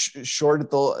 rates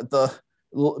short low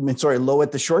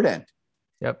at the short end.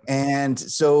 Yep. And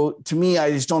so to me,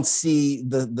 I just don't see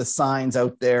the signs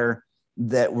out there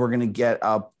that we're going to get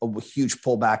a huge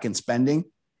pullback in spending.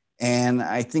 And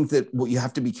I think that you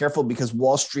have to be careful, because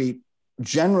Wall Street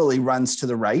generally runs to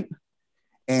the right,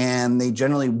 and they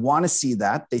generally want to see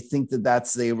that. They think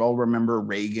they all remember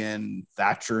Reagan,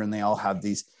 Thatcher, and they all have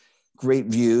these great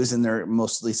views, and they're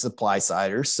mostly supply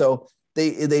siders. So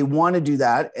they want to do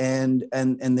that, and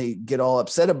they get all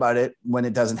upset about it when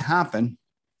it doesn't happen.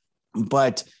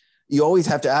 But you always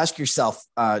have to ask yourself,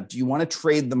 do you want to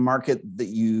trade the market that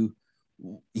you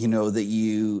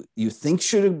think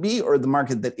should be, or the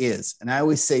market that is? And I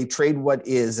always say trade what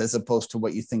is as opposed to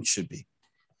what you think should be.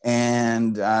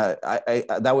 And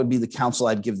that would be the counsel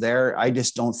I'd give there. I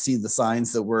just don't see the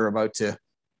signs that we're about to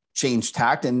change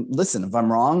tact. And listen, if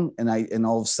I'm wrong and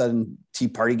all of a sudden Tea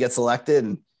Party gets elected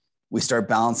and we start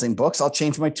balancing books, I'll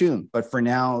change my tune. But for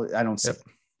now, I don't see it.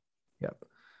 Yep.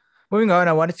 Moving on,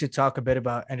 I wanted to talk a bit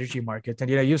about energy markets. And,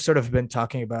 you've sort of been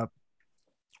talking about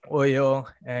oil,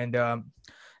 and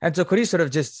so could you sort of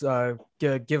just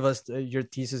give us your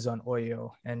thesis on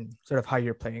oil and sort of how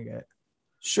you're playing it?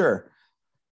 Sure.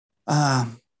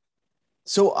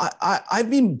 So I've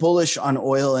been bullish on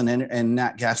oil and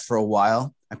nat gas for a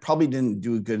while. I probably didn't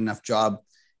do a good enough job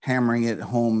hammering it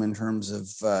home in terms of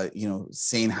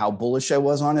saying how bullish I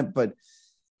was on it, but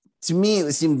to me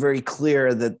it seemed very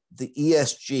clear that the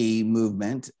ESG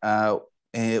movement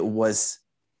it was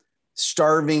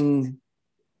starving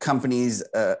companies,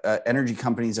 energy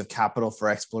companies, of capital for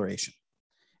exploration.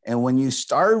 And when you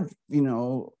starve,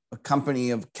 a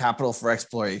company of capital for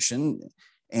exploration,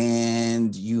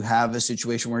 and you have a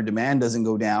situation where demand doesn't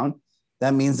go down,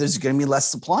 that means there's going to be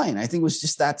less supply. And I think it was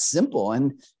just that simple.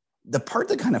 And the part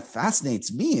that kind of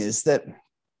fascinates me is that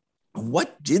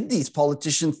what did these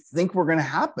politicians think were going to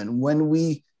happen when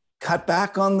we cut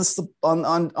back on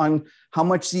on how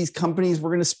much these companies were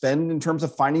going to spend in terms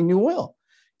of finding new oil?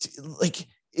 Like,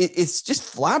 it's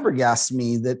just flabbergasts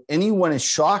me that anyone is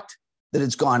shocked that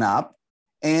it's gone up.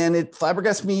 And it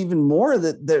flabbergasts me even more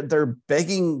that they're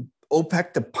begging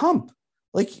OPEC to pump.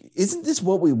 Like, isn't this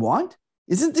what we want?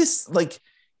 Isn't this like,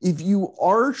 if you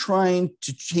are trying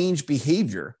to change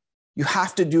behavior, you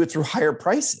have to do it through higher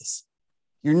prices.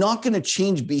 You're not going to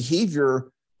change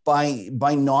behavior by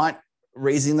not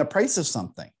raising the price of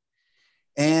something.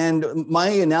 And my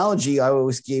analogy I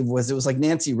always gave was, it was like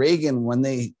Nancy Reagan when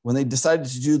they decided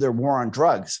to do their war on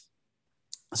drugs.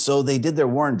 So they did their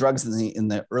war on drugs in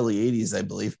the early 80s, I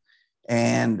believe.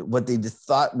 And what they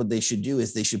thought what they should do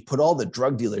is they should put all the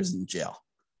drug dealers in jail.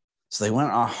 So they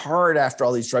went hard after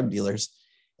all these drug dealers.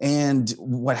 And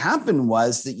what happened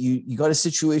was that you got a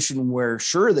situation where,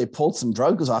 sure, they pulled some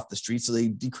drugs off the street, so they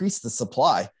decreased the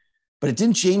supply, but it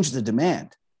didn't change the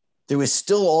demand. There was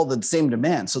still all the same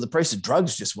demand. So the price of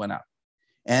drugs just went up.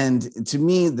 And to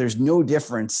me, there's no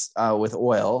difference with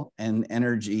oil and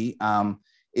energy.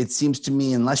 It seems to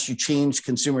me, unless you change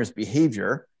consumers'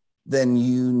 behavior, then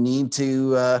you need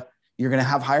to, you're going to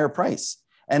have higher price.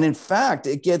 And in fact,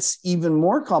 it gets even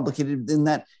more complicated than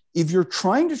that. If you're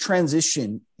trying to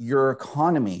transition your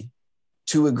economy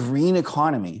to a green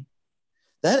economy,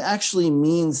 that actually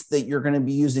means that you're going to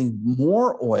be using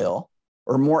more oil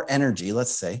or more energy,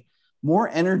 let's say, more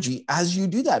energy as you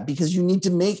do that, because you need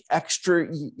to make extra,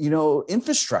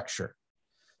 infrastructure.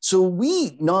 So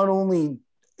we not only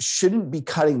shouldn't be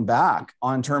cutting back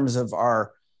on terms of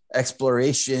our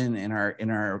exploration and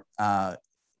our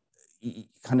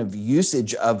kind of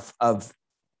usage of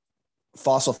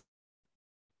fossil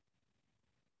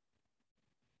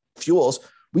fuels.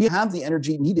 We have the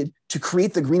energy needed to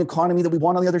create the green economy that we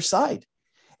want on the other side.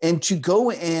 And to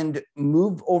go and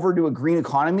move over to a green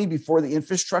economy before the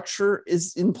infrastructure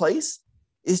is in place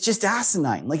is just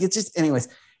asinine. Like, it's just, anyways,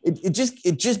 it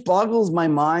just boggles my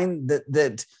mind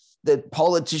that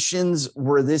politicians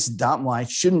were this dumb. Well, it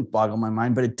shouldn't boggle my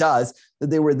mind, but it does, that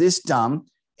they were this dumb.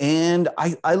 And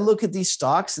I look at these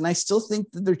stocks and I still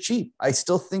think that they're cheap. I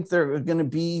still think they're going to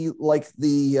be like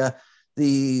the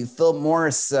Philip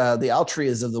Morris, the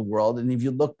Altrias of the world. And if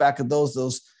you look back at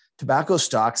those tobacco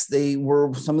stocks, they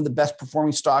were some of the best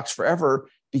performing stocks forever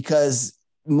because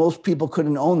most people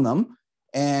couldn't own them.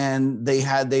 And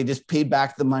they just paid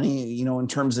back the money, in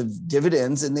terms of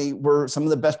dividends, and they were some of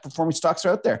the best performing stocks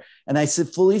out there. And I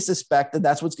fully suspect that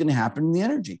that's what's going to happen in the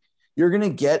energy. You're going to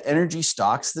get energy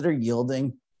stocks that are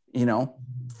yielding,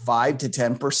 5 to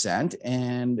 10%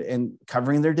 and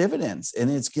covering their dividends. And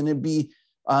it's going to be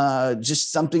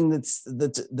just something that's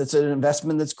an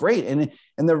investment that's great. And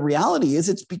the reality is,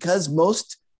 it's because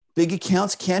most big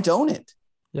accounts can't own it.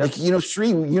 Yep. Like, Sri,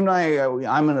 you and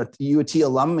I'm a UOT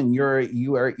alum and you are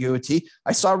at UOT.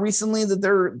 I saw recently that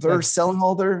they're selling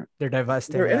all their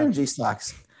energy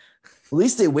stocks. At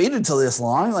least they waited till this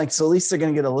long. So at least they're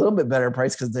going to get a little bit better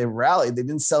price because they rallied. They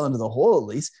didn't sell into the hole at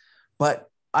least. But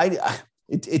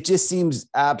it just seems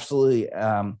absolutely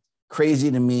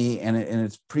crazy to me. And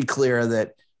it's pretty clear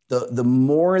that the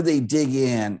more they dig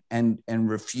in and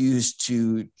refuse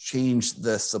to change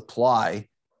the supply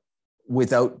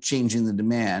without changing the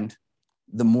demand,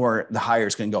 the higher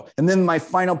it's going to go. And then my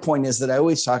final point is that I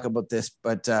always talk about this,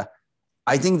 but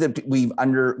I think that we've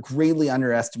greatly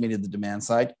underestimated the demand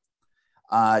side.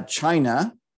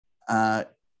 China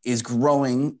is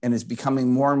growing and is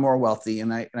becoming more and more wealthy.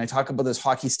 And I talk about this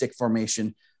hockey stick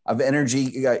formation of energy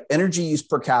use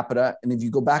per capita. And if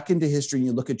you go back into history and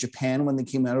you look at Japan when they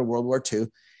came out of World War II,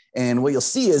 and what you'll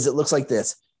see is it looks like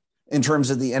this in terms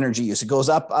of the energy use. It goes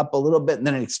up a little bit, and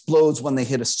then it explodes when they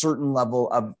hit a certain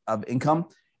level of income.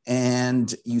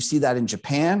 And you see that in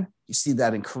Japan. You see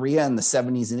that in Korea in the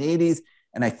 70s and 80s.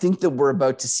 And I think that we're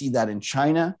about to see that in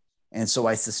China. And so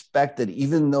I suspect that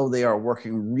even though they are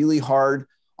working really hard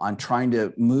on trying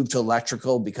to move to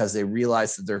electrical because they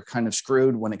realize that they're kind of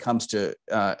screwed when it comes to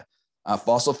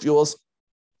fossil fuels,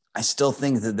 I still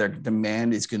think that their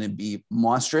demand is going to be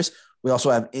monstrous. We also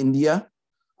have India.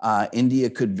 India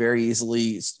could very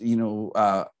easily,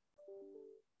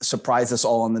 surprise us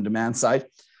all on the demand side.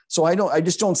 So I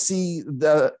just don't see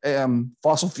the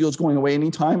fossil fuels going away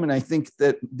anytime. And I think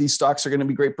that these stocks are going to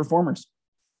be great performers.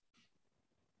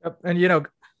 And,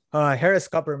 Harris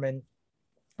Kupperman,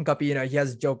 Guppy, he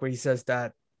has a joke where he says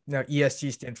that,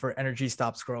 ESG stands for energy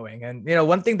stops growing. And,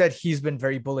 one thing that he's been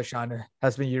very bullish on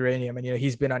has been uranium. And,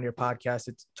 he's been on your podcast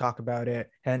to talk about it.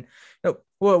 And,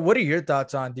 what are your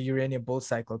thoughts on the uranium bull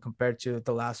cycle compared to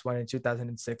the last one in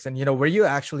 2006? And, were you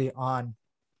actually on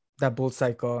that bull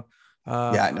cycle?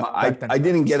 I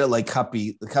didn't get it like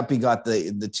Cuppy. The Cuppy got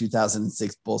the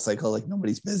 2006 bull cycle like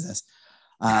nobody's business.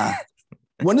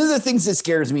 One of the things that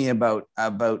scares me about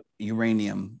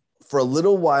uranium, for a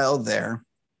little while there,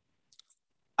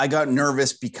 I got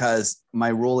nervous because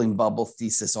my rolling bubble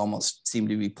thesis almost seemed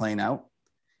to be playing out.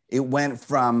 It went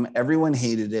from everyone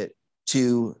hated it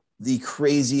to the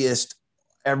craziest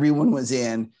everyone was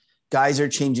in. Guys are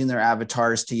changing their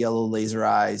avatars to yellow laser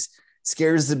eyes.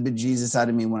 Scares the bejesus out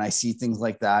of me when I see things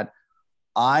like that.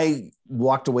 I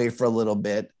walked away for a little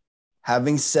bit.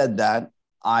 Having said that,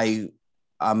 I've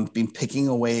been picking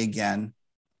away again.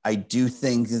 I do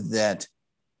think that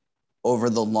over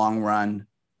the long run,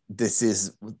 this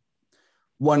is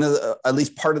one of the, at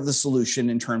least part of the solution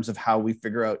in terms of how we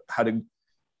figure out how to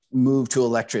move to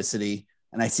electricity.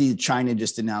 And I see China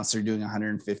just announced they're doing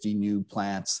 150 new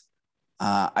plants.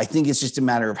 I think it's just a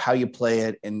matter of how you play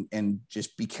it and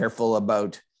just be careful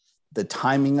about the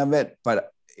timing of it.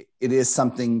 But it is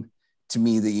something to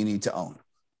me that you need to own.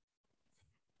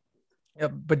 Yeah,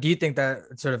 but do you think that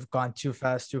it's sort of gone too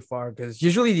fast, too far? Because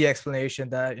usually the explanation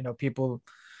that people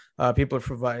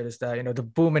provide is that the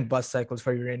boom and bust cycles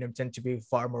for uranium tend to be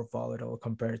far more volatile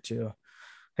compared to,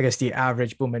 I guess, the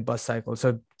average boom and bust cycle.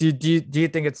 So do you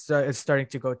think it's starting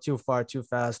to go too far, too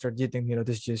fast, or do you think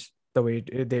this is just the way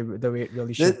it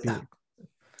really should be?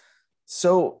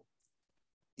 So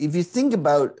if you think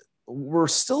about, we're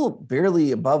still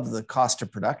barely above the cost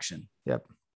of production. Yep.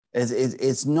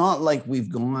 It's not like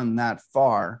we've gone that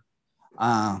far.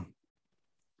 I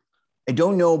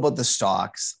don't know about the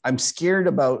stocks. I'm scared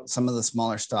about some of the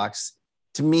smaller stocks.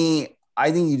 To me,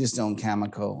 I think you just own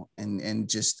Cameco and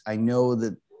just, I know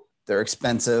that they're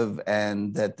expensive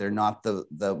and that they're not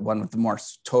the one with the more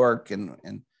torque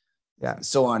and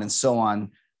so on and so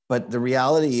on. But the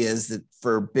reality is that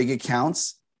for big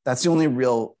accounts, that's the only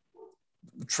real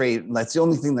trade. That's the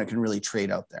only thing that can really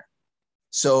trade out there.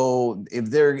 So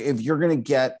if you're going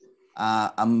to get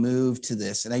a move to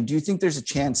this, and I do think there's a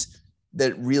chance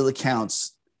that real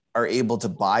accounts are able to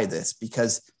buy this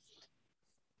because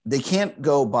they can't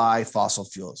go buy fossil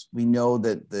fuels. We know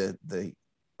that the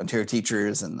Ontario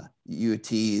Teachers and the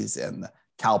UTs and the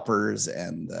CalPERS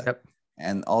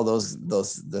and all those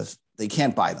they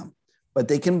can't buy them, but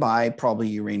they can buy probably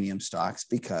uranium stocks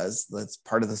because that's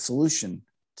part of the solution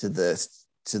to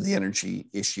the energy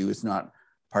issue. It's not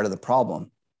part of the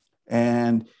problem.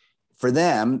 And for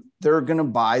them, they're going to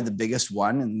buy the biggest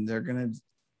one, and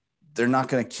they're not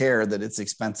going to care that it's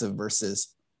expensive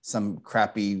versus some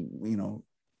crappy,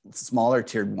 smaller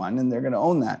tiered one, and they're going to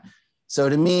own that. So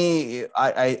to me,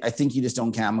 I think you just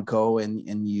own Cameco,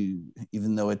 and you,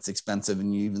 even though it's expensive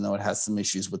and even though it has some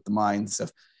issues with the mine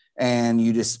stuff, and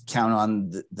you just count on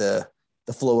the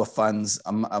flow of funds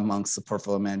amongst the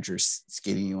portfolio managers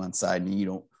skating you on side, and you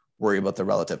don't worry about the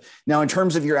relative. Now, in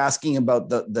terms of you're asking about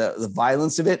the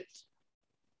violence of it,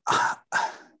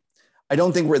 I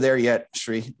don't think we're there yet,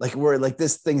 Sri.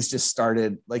 This thing's just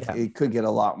started. It could get a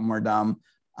lot more dumb.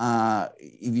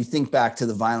 If you think back to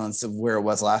the violence of where it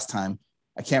was last time,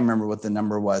 I can't remember what the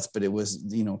number was, but it was,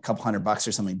 a couple $100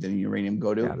 or something. Did uranium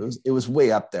go to? Yeah. It was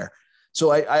way up there.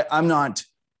 So I'm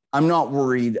not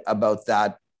worried about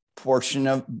that portion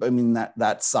of,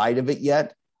 that side of it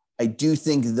yet. I do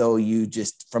think though, you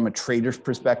just, from a trader's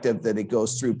perspective, that it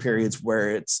goes through periods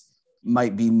where it's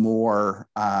might be more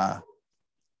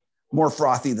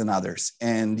frothy than others.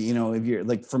 And, if you're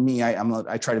like, for me,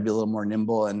 I try to be a little more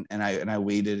nimble and I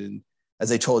waited. And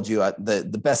as I told you,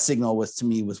 the best signal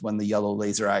was when the yellow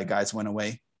laser eye guys went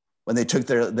away. When they took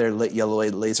their yellow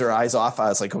laser eyes off, I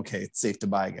was like, okay, it's safe to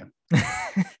buy again.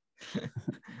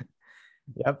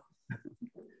 Yep.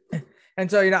 And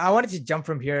so, I wanted to jump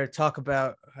from here, talk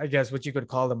about, I guess, what you could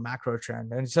call the macro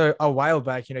trend. And so a while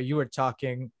back, you were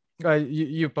talking,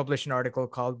 you published an article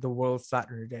called The World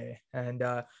Flattener Day, and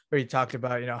where you talked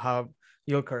about, how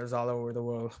yield curves all over the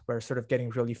world were sort of getting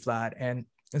really flat. And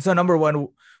so number one,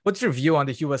 what's your view on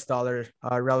the US dollar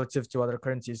relative to other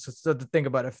currencies? So the thing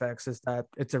about FX is that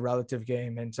it's a relative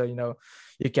game. And so,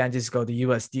 you can't just go the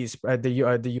USD,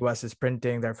 the US is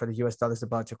printing, therefore the US dollar is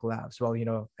about to collapse.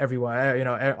 Well, everyone,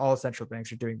 all central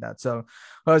banks are doing that. So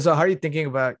how are you thinking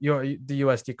about, the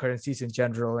USD currencies in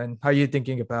general? And how are you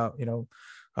thinking about,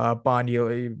 bond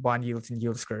yields and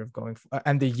yield curve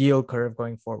and the yield curve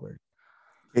going forward?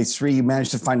 Okay, Sri, you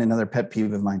managed to find another pet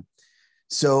peeve of mine.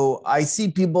 So I see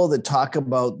people that talk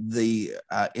about the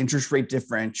interest rate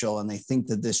differential, and they think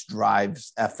that this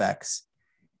drives FX.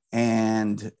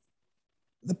 And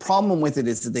the problem with it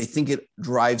is that they think it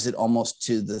drives it almost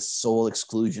to the sole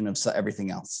exclusion of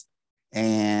everything else.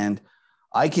 And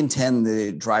I contend that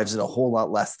it drives it a whole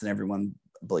lot less than everyone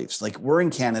believes. Like, we're in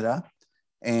Canada,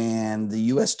 and the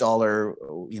US dollar,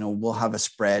 will have a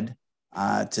spread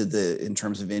in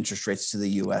terms of interest rates to the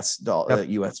US dollar,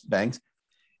 US banks.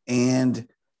 And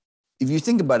if you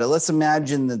think about it, let's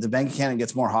imagine that the Bank of Canada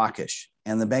gets more hawkish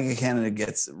and the Bank of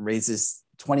Canada raises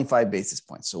 25 basis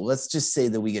points. So let's just say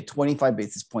that we get 25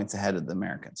 basis points ahead of the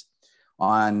Americans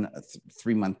on a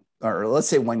 3-month, or let's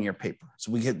say 1-year paper.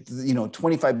 So we get,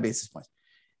 25 basis points.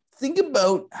 Think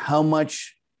about how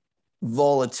much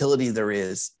volatility there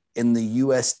is in the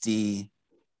USD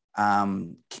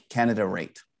Canada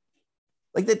rate.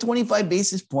 Like, that 25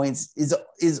 basis points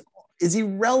is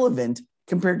irrelevant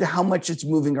compared to how much it's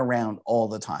moving around all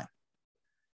the time.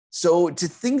 So to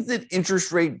think that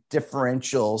interest rate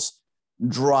differentials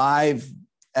drive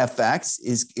FX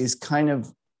is kind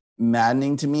of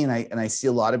maddening to me. And I see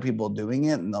a lot of people doing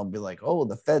it, and they'll be like, oh,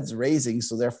 the Fed's raising,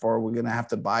 so therefore we're going to have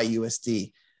to buy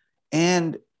USD.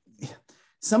 And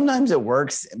sometimes it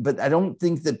works, but I don't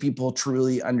think that people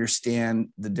truly understand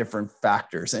the different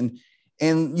factors. And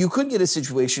you could get a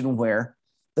situation where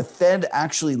the Fed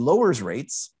actually lowers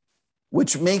rates,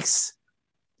 which makes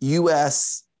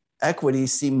US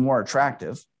equities seem more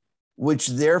attractive, which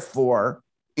therefore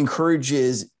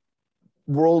encourages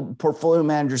world portfolio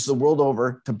managers the world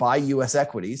over to buy US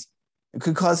equities. It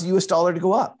could cause the US dollar to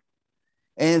go up.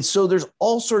 And so there's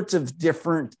all sorts of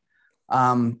different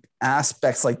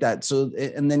aspects like that. So,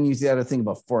 and then you got to think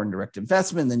about foreign direct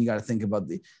investment. Then you got to think about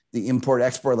the import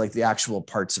export, like the actual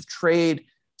parts of trade.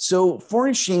 So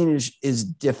foreign exchange is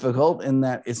difficult in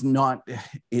that it's not,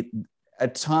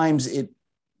 at times it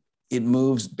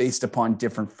moves based upon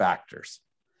different factors.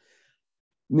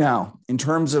 Now, in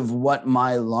terms of what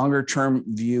my longer term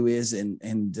view is,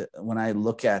 and when I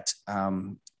look at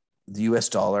the US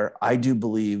dollar, I do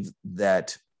believe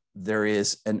that there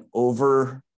is an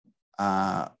over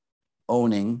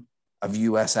owning of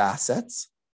US assets,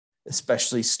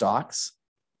 especially stocks.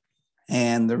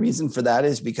 And the reason for that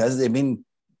is because they've been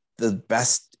the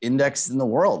best index in the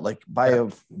world, like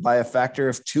by a factor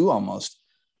of 2 almost.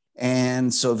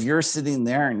 And so if you're sitting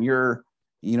there and you're,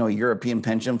 European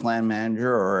pension plan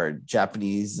manager or a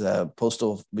Japanese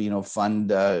postal, fund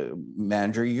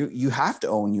manager, you have to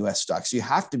own US stocks. You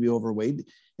have to be overweight.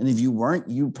 And if you weren't,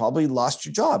 you probably lost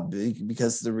your job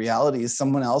because the reality is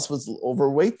someone else was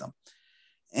overweight them.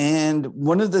 And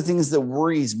one of the things that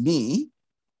worries me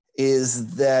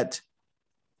is that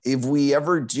if we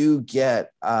ever do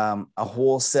get a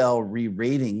wholesale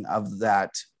re-rating of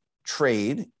that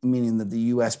trade, meaning that the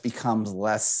US becomes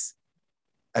less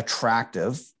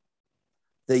attractive,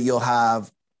 that you'll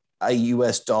have a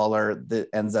US dollar that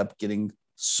ends up getting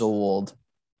sold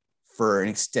for an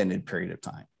extended period of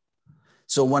time.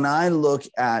 So when I look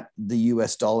at the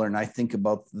US dollar and I think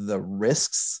about the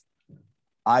risks,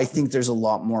 I think there's a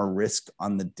lot more risk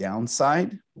on the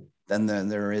downside than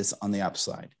there is on the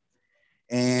upside.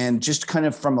 And just kind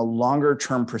of from a longer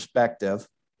term perspective,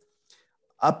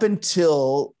 up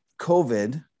until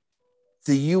COVID,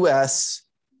 the US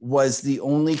was the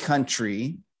only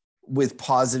country with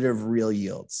positive real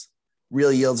yields.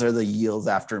 Real yields are the yields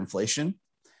after inflation.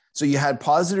 So you had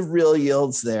positive real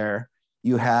yields there.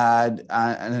 You had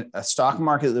a stock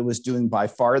market that was doing by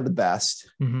far the best,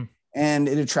 and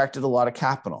it attracted a lot of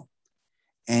capital.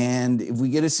 And if we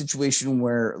get a situation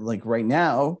where, like right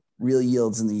now, real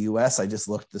yields in the US, I just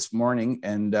looked this morning,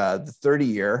 and the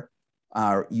 30-year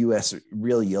US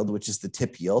real yield, which is the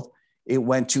tip yield, it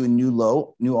went to a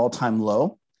new all-time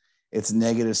low. It's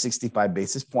negative 65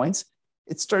 basis points.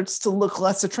 It starts to look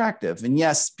less attractive. And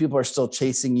yes, people are still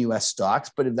chasing US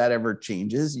stocks, but if that ever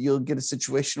changes, you'll get a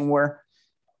situation where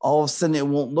all of a sudden it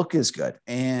won't look as good.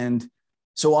 And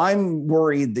so I'm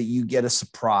worried that you get a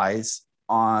surprise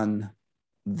on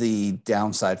the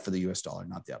downside for the US dollar,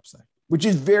 not the upside, which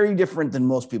is very different than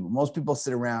most people. Most people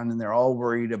sit around and they're all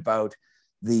worried about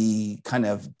the kind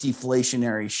of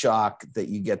deflationary shock that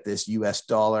you get this US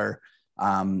dollar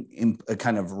in a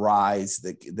kind of rise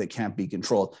that can't be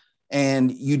controlled.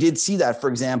 And you did see that, for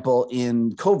example,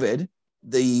 in COVID,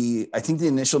 I think the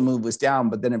initial move was down,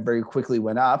 but then it very quickly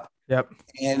went up. Yep.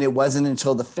 And it wasn't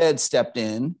until the Fed stepped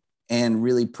in and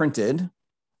really printed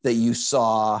that you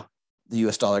saw the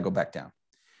US dollar go back down.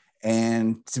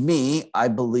 And to me, I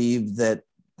believe that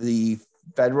the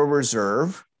Federal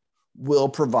Reserve will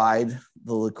provide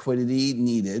the liquidity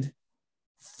needed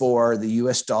for the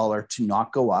US dollar to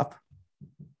not go up.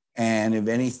 And if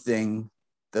anything,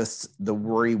 the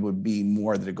worry would be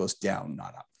more that it goes down,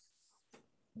 not up.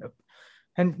 Yep.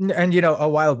 And a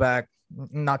while back,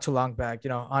 not too long back,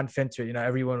 on FinTwit,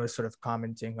 everyone was sort of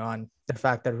commenting on the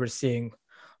fact that we're seeing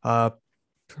a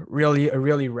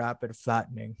really rapid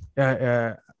flattening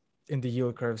in the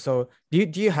yield curve. So do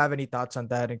you have any thoughts on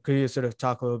that? And could you sort of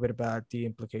talk a little bit about the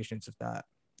implications of that,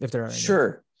 if there are any?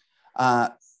 Sure.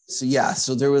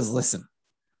 So there was,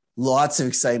 lots of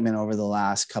excitement over the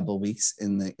last couple of weeks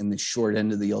in the short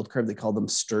end of the yield curve. They call them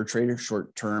STIR traders,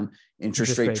 short-term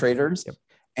interest rate traders. Yep.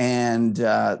 And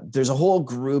there's a whole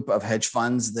group of hedge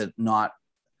funds that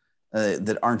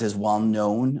aren't as well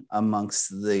known amongst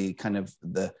the kind of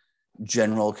the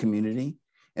general community.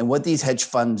 And what these hedge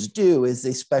funds do is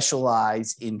they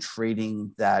specialize in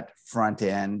trading that front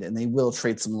end, and they will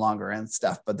trade some longer end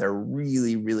stuff, but they're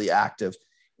really, really active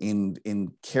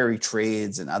in carry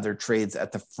trades and other trades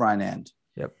at the front end.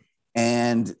 Yep.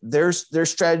 And their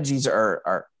strategies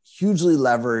are hugely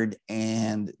levered,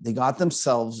 and they got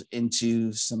themselves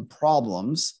into some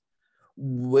problems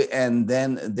And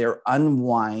then their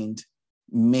unwind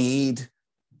made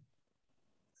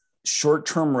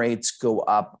short-term rates go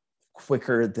up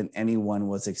quicker than anyone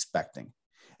was expecting.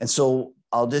 And so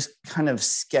I'll just kind of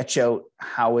sketch out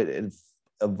how it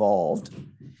evolved.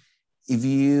 If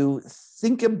you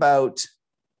think about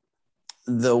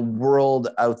the world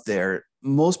out there,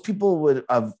 most people would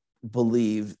have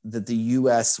believed that the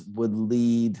US would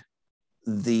lead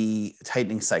the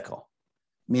tightening cycle,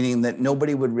 meaning that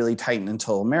nobody would really tighten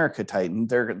until America tightened.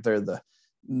 They're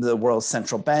the world's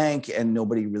central bank, and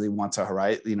nobody really wants a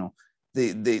horizon.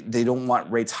 They don't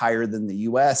want rates higher than the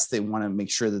US. They want to make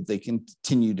sure that they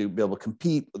continue to be able to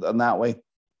compete in that way.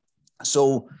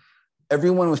 So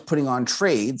everyone was putting on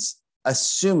trades,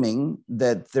 assuming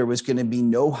that there was going to be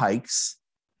no hikes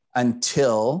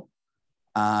until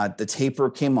the taper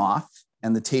came off.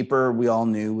 And the taper, we all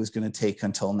knew, was going to take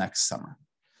until next summer.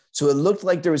 So it looked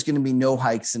like there was going to be no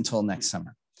hikes until next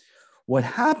summer. What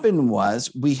happened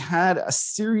was we had a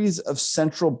series of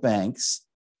central banks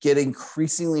get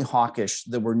increasingly hawkish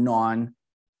that were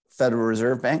non-Federal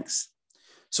Reserve banks.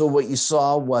 So what you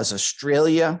saw was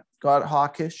Australia got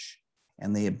hawkish,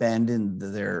 and they abandoned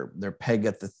their peg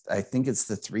at I think it's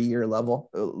the 3-year level,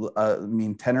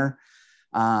 tenor.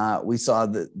 We saw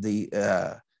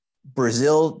the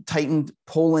Brazil tightened,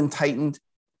 Poland tightened,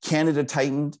 Canada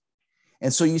tightened.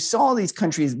 And so you saw these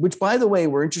countries, which, by the way,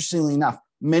 were, interestingly enough,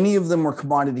 many of them were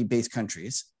commodity-based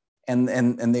countries, and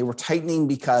they were tightening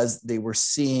because they were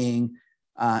seeing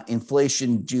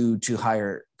inflation due to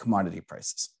higher commodity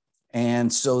prices.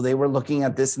 And so they were looking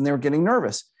at this and they were getting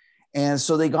nervous. And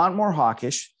so they got more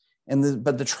hawkish.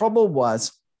 But the trouble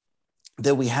was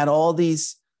that we had all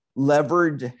these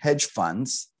levered hedge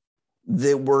funds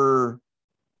that were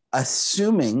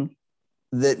assuming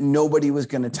that nobody was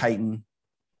going to tighten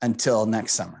until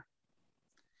next summer.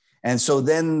 And so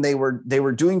then they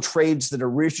were doing trades that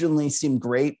originally seemed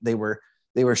great. They were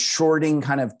shorting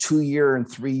kind of 2-year and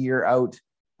 3-year out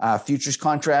futures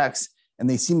contracts, and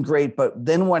they seemed great. But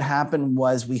then what happened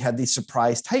was we had these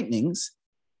surprise tightenings,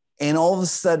 and all of a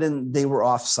sudden they were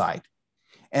offside.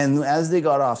 And as they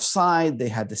got offside, they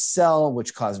had to sell,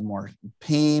 which caused more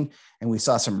pain. And we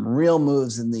saw some real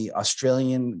moves in the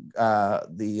Australian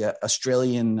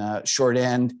short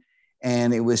end.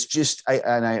 And it was just,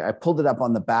 I pulled it up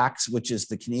on the BAX, which is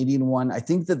the Canadian one. I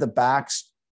think that the BAX,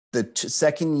 the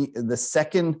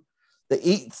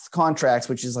eighth contracts,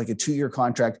 which is like a 2-year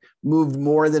contract, moved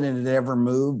more than it had ever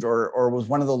moved, or was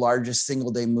one of the largest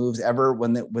single day moves ever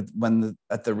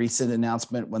at the recent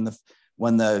announcement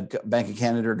when the Bank of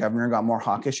Canada governor got more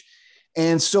hawkish.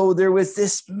 And so there was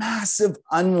this massive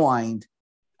unwind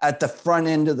at the front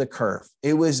end of the curve.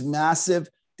 It was massive.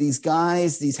 These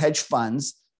guys, these hedge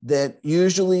funds that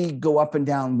usually go up and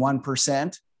down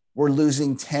 1%, were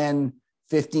losing 10,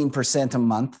 15% a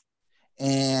month,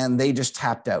 and they just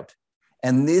tapped out.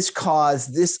 And this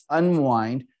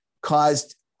unwind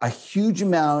caused a huge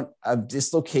amount of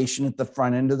dislocation at the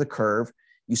front end of the curve.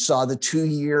 You saw the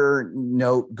 2-year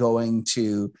note going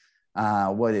to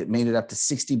it made it up to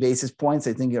 60 basis points.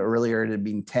 I think earlier it had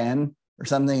been 10 or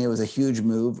something. It was a huge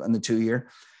move on the 2-year.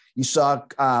 You saw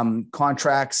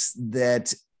contracts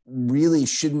that really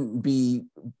shouldn't be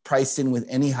priced in with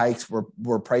any hikes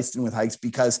were priced in with hikes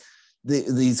because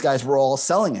these guys were all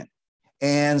selling it.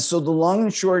 And so the long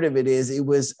and short of it is it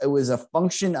was a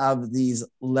function of these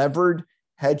levered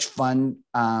hedge fund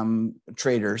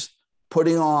traders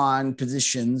putting on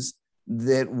positions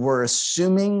that were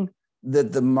assuming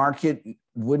that the market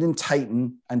wouldn't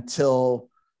tighten until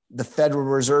the Federal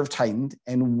Reserve tightened.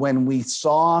 And when we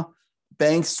saw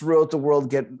banks throughout the world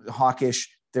get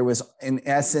hawkish, there was, in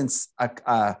essence,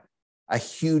 a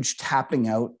huge tapping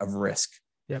out of risk.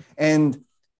 Yep. And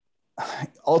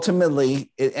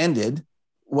ultimately, it ended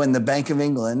when the Bank of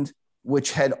England,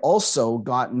 which had also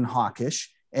gotten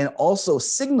hawkish and also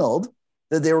signaled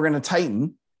that they were going to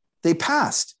tighten, they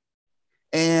passed.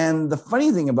 And the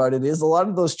funny thing about it is a lot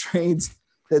of those trades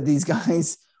that these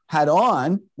guys had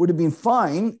on would have been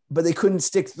fine, but they couldn't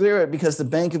stick through it because the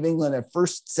Bank of England at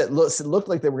first said looked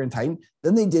like they were going to tighten,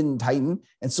 then they didn't tighten.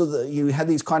 And so you had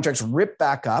these contracts rip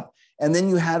back up. And then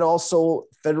you had also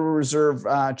Federal Reserve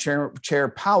Chair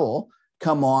Powell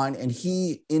come on, and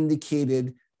he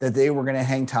indicated that they were going to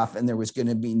hang tough and there was going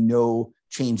to be no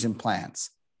change in plans.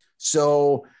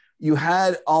 So you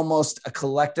had almost a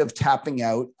collective tapping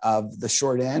out of the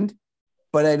short end,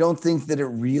 but I don't think that it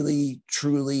really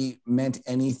truly meant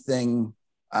anything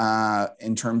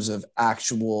in terms of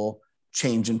actual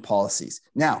change in policies.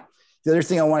 Now, the other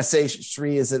thing I want to say,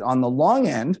 Sri, is that on the long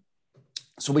end,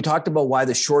 so we talked about why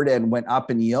the short end went up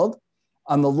in yield.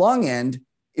 On the long end,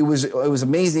 it was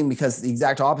amazing because the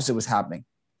exact opposite was happening.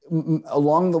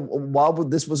 While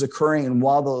this was occurring and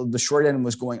while the short end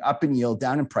was going up in yield,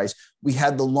 down in price, we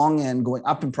had the long end going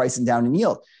up in price and down in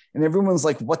yield. And everyone's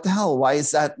like, what the hell? Why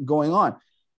is that going on?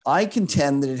 I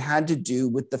contend that it had to do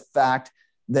with the fact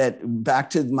that, back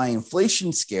to my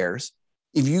inflation scares,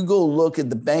 if you go look at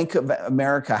the Bank of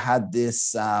America had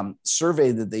this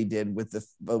survey that they did with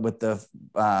the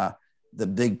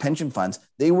big pension funds,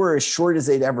 they were as short as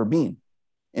they'd ever been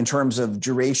in terms of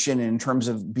duration and in terms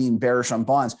of being bearish on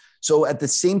bonds. So at the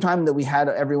same time that we had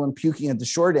everyone puking at the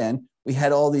short end, we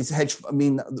had all these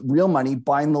real money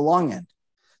buying the long end.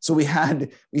 So we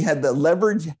had the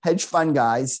leveraged hedge fund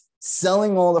guys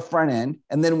selling all the front end,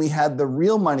 and then we had the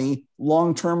real money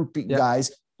long-term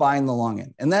guys buying the long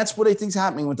end. And that's what I think is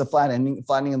happening with the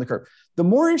flattening of the curve. The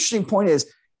more interesting point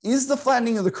is the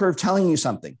flattening of the curve telling you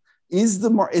something? Is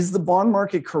the bond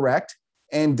market correct?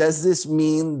 And does this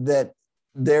mean that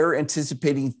they're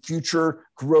anticipating future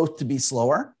growth to be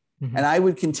slower? Mm-hmm. And I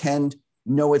would contend,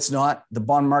 no, it's not. The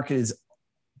bond market is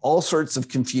all sorts of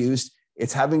confused.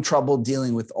 It's having trouble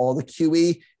dealing with all the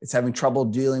QE. It's having trouble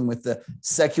dealing with the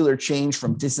secular change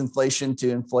from disinflation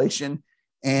to inflation.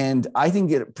 And I think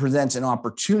it presents an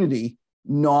opportunity,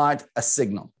 not a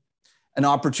signal, an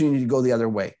opportunity to go the other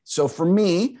way. So for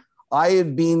me, I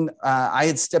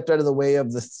had stepped out of the way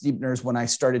of the steepeners when I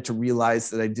started to realize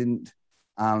that I didn't,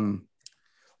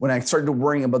 when I started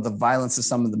worrying about the violence of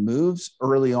some of the moves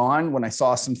early on. When I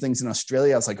saw some things in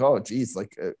Australia, I was like, oh, geez,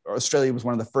 Australia was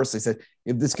one of the first. I said,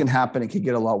 if this can happen, it could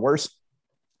get a lot worse.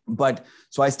 But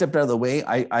so I stepped out of the way.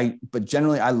 But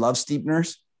generally, I love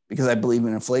steepeners because I believe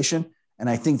in inflation. And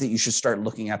I think that you should start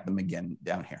looking at them again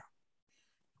down here.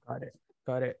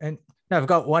 Got it. And now I've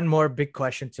got one more big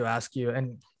question to ask you.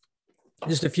 And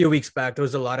just a few weeks back, there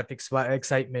was a lot of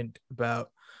excitement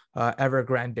about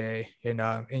Evergrande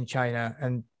in China,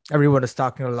 and everyone is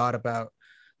talking a lot about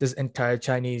this entire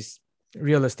Chinese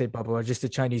real estate bubble, or just the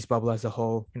Chinese bubble as a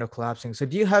whole, collapsing. So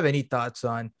do you have any thoughts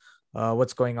on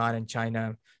what's going on in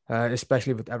China,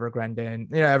 especially with Evergrande? And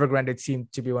Evergrande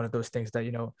seemed to be one of those things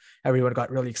that everyone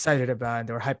got really excited about, and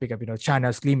they were hyping up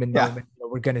China's Lehman moment.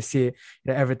 We're gonna see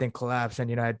everything collapse,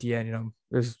 and at the end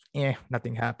there's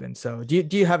nothing happened. So do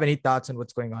you have any thoughts on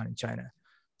what's going on in China?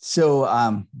 So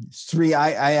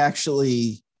I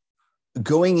actually,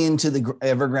 going into the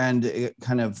Evergrande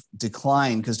kind of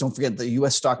decline, because don't forget the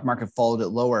US stock market followed it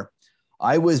lower.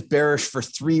 I was bearish for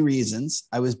three reasons.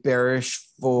 I was bearish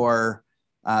for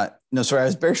I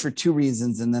was bearish for two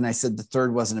reasons. And then I said the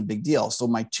third wasn't a big deal. So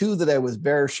my two that I was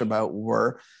bearish about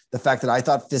were the fact that I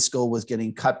thought fiscal was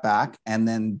getting cut back. And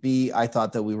then B, I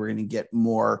thought that we were going to get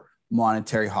more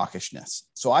monetary hawkishness.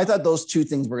 So I thought those two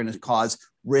things were going to cause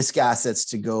risk assets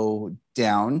to go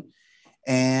down.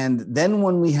 And then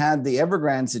when we had the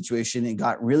Evergrande situation, it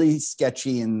got really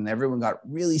sketchy and everyone got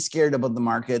really scared about the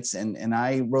markets. And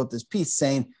I wrote this piece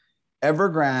saying,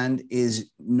 Evergrande is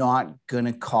not going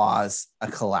to cause a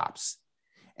collapse.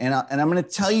 And I'm going to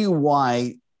tell you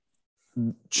why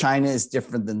China is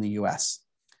different than the US.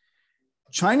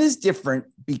 China is different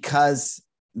because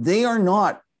they are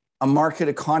not a market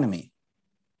economy.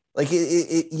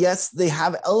 Yes, they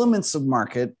have elements of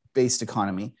market-based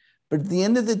economy, but at the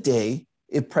end of the day,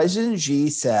 if President Xi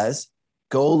says,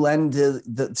 go lend to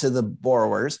the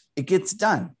borrowers, it gets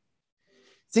done.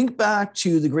 Think back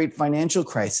to the great financial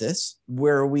crisis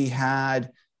where we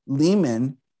had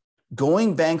Lehman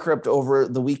going bankrupt over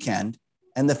the weekend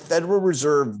and the Federal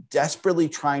Reserve desperately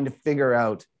trying to figure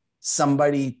out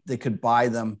somebody that could buy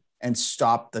them and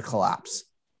stop the collapse.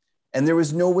 And there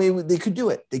was no way they could do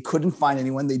it. They couldn't find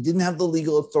anyone. They didn't have the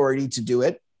legal authority to do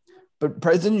it, but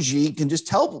President Xi can just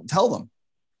tell them.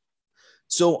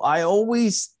 So I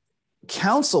always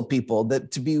counsel people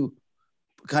that to be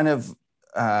kind of,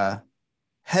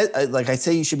 like I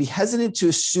say, you should be hesitant to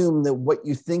assume that what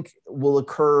you think will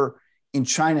occur in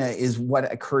China is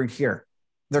what occurred here.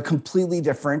 They're completely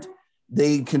different.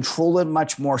 They control it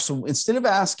much more. So instead of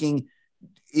asking,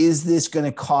 is this going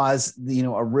to cause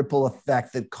a ripple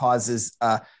effect that causes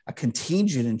a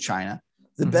contagion in China,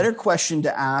 the better question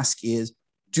to ask is,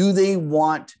 do they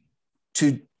want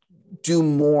to do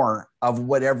more of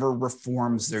whatever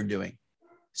reforms they're doing?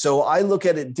 So I look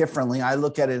at it differently. I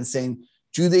look at it and saying,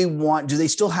 do they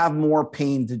still have more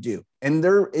pain to do? And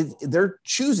they're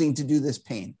choosing to do this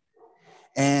pain.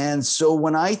 And so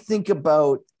when I think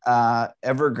about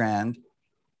Evergrande,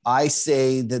 I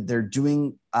say that they're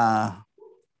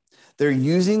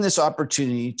using this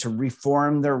opportunity to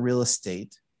reform their real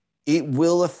estate. It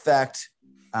will affect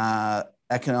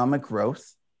economic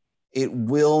growth. It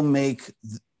will make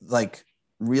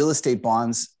real estate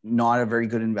bonds not a very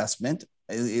good investment.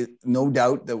 No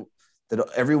doubt that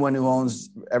everyone who owns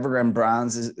Evergrande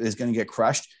bonds is going to get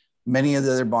crushed. Many of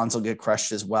the other bonds will get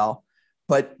crushed as well.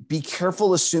 But be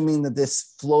careful assuming that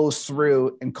this flows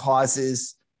through and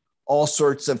causes all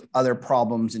sorts of other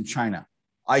problems in China.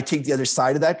 I take the other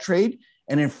side of that trade.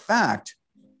 And in fact,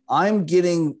 I'm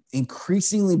getting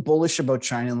increasingly bullish about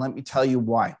China. And let me tell you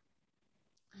why.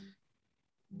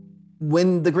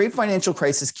 When the great financial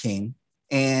crisis came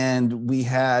and we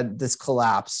had this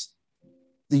collapse,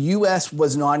 the US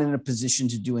was not in a position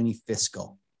to do any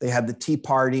fiscal. They had the Tea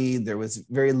Party. There was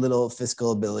very little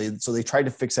fiscal ability. So they tried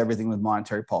to fix everything with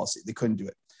monetary policy. They couldn't do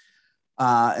it.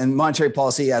 And monetary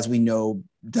policy, as we know,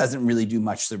 doesn't really do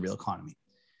much to the real economy.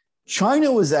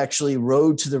 China was actually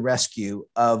rode to the rescue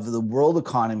of the world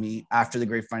economy after the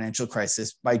great financial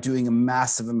crisis by doing a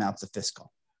massive amounts of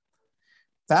fiscal.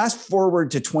 Fast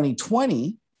forward to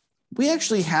 2020, we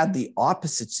actually had the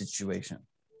opposite situation.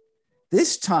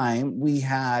 This time we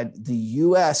had the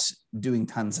US doing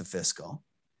tons of fiscal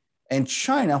and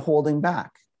China holding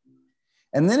back.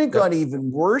 And then it got even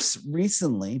worse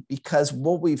recently because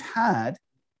what we've had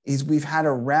is we've had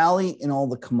a rally in all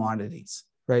the commodities.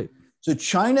 Right. So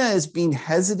China is being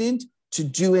hesitant to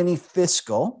do any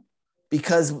fiscal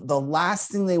because the last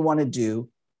thing they want to do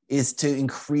is to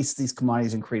increase these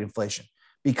commodities and create inflation.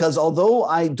 Because although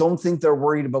I don't think they're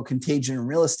worried about contagion in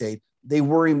real estate, they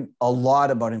worry a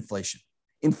lot about inflation.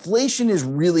 Inflation is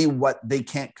really what they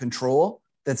can't control.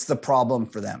 That's the problem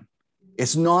for them.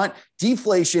 It's not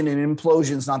deflation and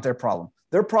implosion is not their problem.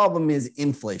 Their problem is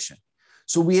inflation.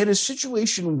 So we had a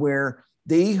situation where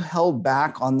they held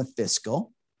back on the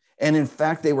fiscal. And in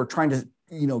fact, they were trying to,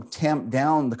 tamp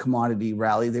down the commodity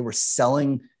rally. They were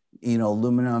selling,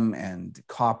 aluminum and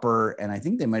copper. And I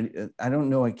think they might, I don't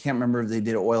know, I can't remember if they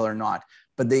did oil or not,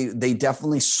 but they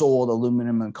definitely sold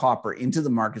aluminum and copper into the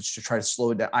markets to try to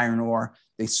slow it down. Iron ore,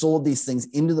 they sold these things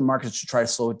into the markets to try to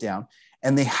slow it down.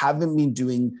 And they haven't been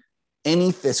doing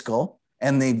any fiscal,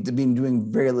 and they've been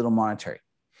doing very little monetary.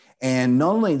 And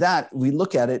not only that, we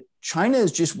look at it, China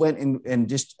has just went and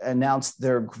just announced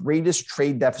their greatest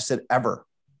trade deficit ever.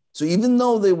 So even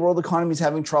though the world economy is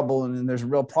having trouble and there's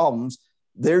real problems,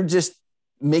 they're just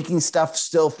making stuff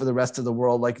still for the rest of the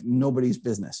world like nobody's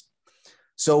business.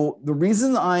 So the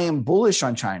reason I am bullish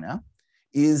on China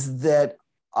is that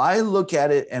I look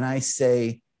at it and I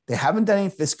say, they haven't done any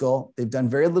fiscal. They've done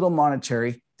very little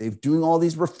monetary. They're doing all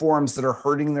these reforms that are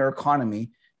hurting their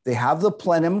economy. They have the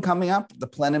plenum coming up. The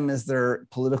plenum is their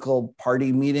political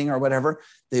party meeting or whatever.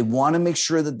 They want to make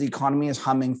sure that the economy is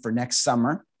humming for next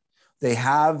summer. They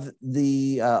have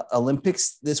the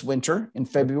Olympics this winter in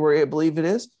February, I believe it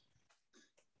is.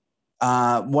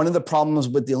 One of the problems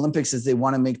with the Olympics is they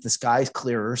want to make the skies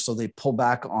clearer. So they pull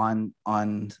back on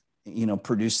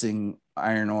producing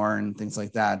iron ore and things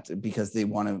like that because they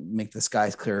want to make the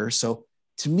skies clearer. So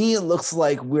to me, it looks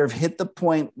like we've hit the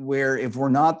point where if we're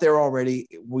not there already,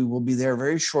 we will be there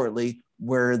very shortly,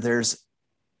 where there's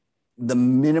the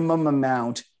minimum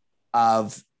amount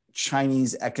of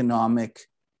Chinese economic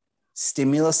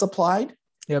stimulus applied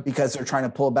because they're trying to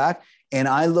pull back. And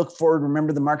I look forward,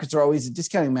 remember the markets are always a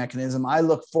discounting mechanism. I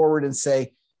look forward and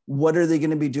say, what are they going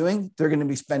to be doing? They're going to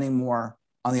be spending more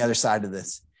on the other side of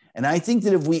this. And I think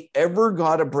that if we ever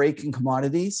got a break in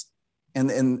commodities,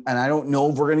 and I don't know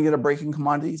if we're going to get a break in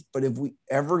commodities, but if we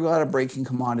ever got a break in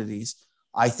commodities,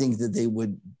 I think that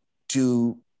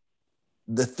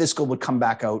the fiscal would come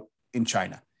back out in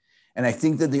China. And I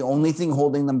think that the only thing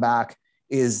holding them back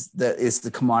is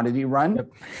the commodity run. Yep.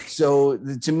 So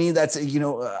to me, that's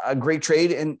a great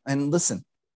trade. And listen,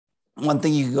 one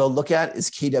thing you can go look at is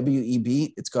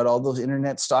KWEB. It's got all those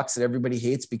internet stocks that everybody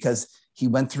hates because he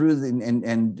went through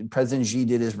and President Xi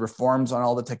did his reforms on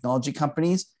all the technology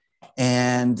companies.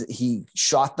 And he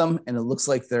shot them, and it looks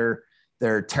like they're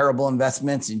terrible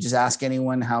investments. And just ask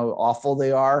anyone how awful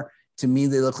they are. To me,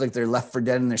 they look like they're left for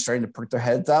dead, and they're starting to perk their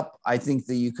heads up. I think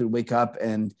that you could wake up,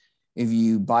 and if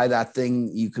you buy that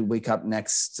thing, you could wake up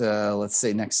next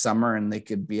summer, and they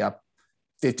could be up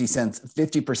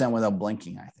 50% without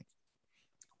blinking, I think.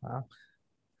 Wow.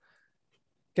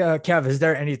 Kev, is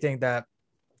there anything that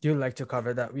you'd like to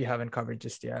cover that we haven't covered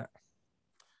just yet?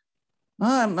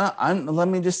 Let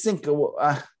me just think.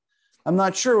 I'm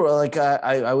not sure. Like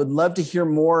I would love to hear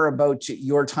more about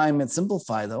your time at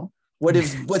Simplify, though.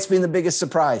 What's been the biggest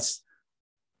surprise?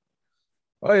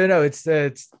 Well, it's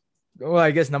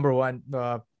I guess number one,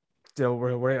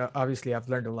 we're obviously I've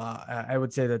learned a lot. I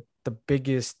would say that the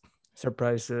biggest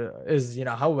surprise is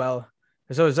how well.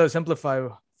 So Simplify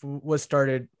was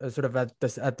started sort of at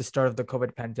the start of the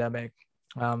COVID pandemic,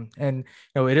 And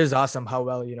it is awesome how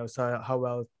well how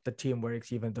well the team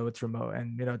works, even though it's remote.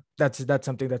 And that's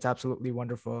something that's absolutely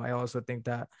wonderful. I also think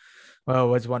that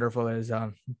what's wonderful is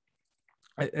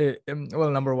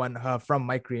number one, from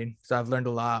Mike Green. So I've learned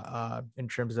a lot in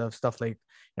terms of stuff like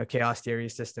chaos theory,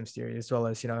 systems theory, as well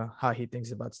as how he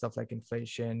thinks about stuff like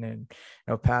inflation and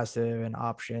passive and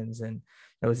options. And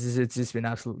it's just been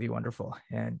absolutely wonderful.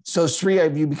 And so, Sri,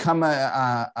 have you become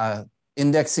a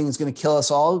indexing is going to kill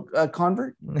us all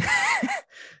convert?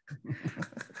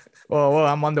 well,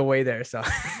 I'm on the way there. So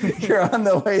you're on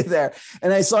the way there.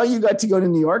 And I saw you got to go to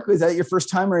New York. Was that your first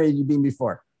time, or had you been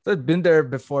before? So I've been there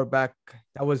before. Back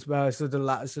that was so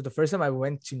the first time I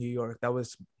went to New York, that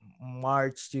was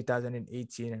March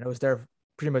 2018, and I was there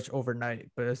pretty much overnight.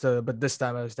 But this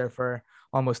time I was there for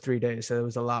almost 3 days, so it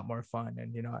was a lot more fun.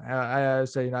 And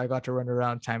I got to run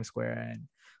around Times Square and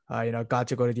got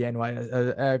to go to the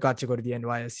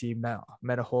NYSE,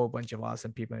 met a whole bunch of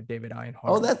awesome people, David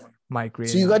Einhorn, Mike Green.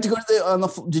 So you got to go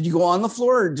to did you go on the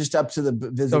floor or just up to the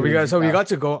visitor? So we got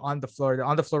to go on the floor.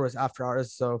 On the floor was after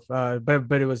hours. So,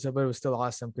 but it was still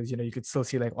awesome because, you could still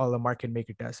see like all the market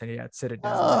maker desks, and you had to sit it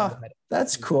down. Oh,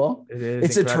 that's cool.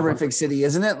 It's incredible. A terrific city,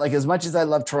 isn't it? Like, as much as I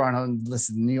love Toronto, and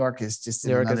listen, New York is just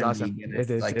awesome.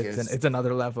 It's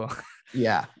another level.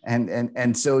 Yeah.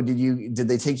 And so did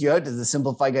they take you out? Did the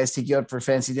Simplify guys take you out for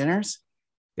fancy dinners?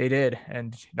 They did.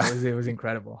 And it was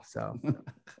incredible. So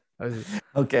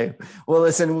okay. Well,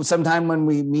 listen, sometime when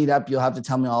we meet up, you'll have to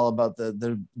tell me all about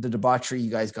the debauchery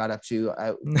you guys got up to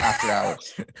after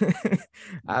hours.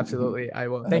 Absolutely. I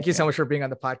will. Thank you so much for being on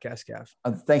the podcast, Kev.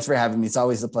 Thanks for having me. It's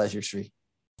always a pleasure, Sri.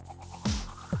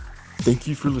 Thank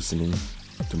you for listening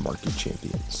to Market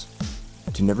Champions.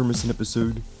 To never miss an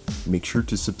episode, make sure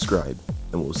to subscribe,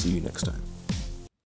 and we'll see you next time.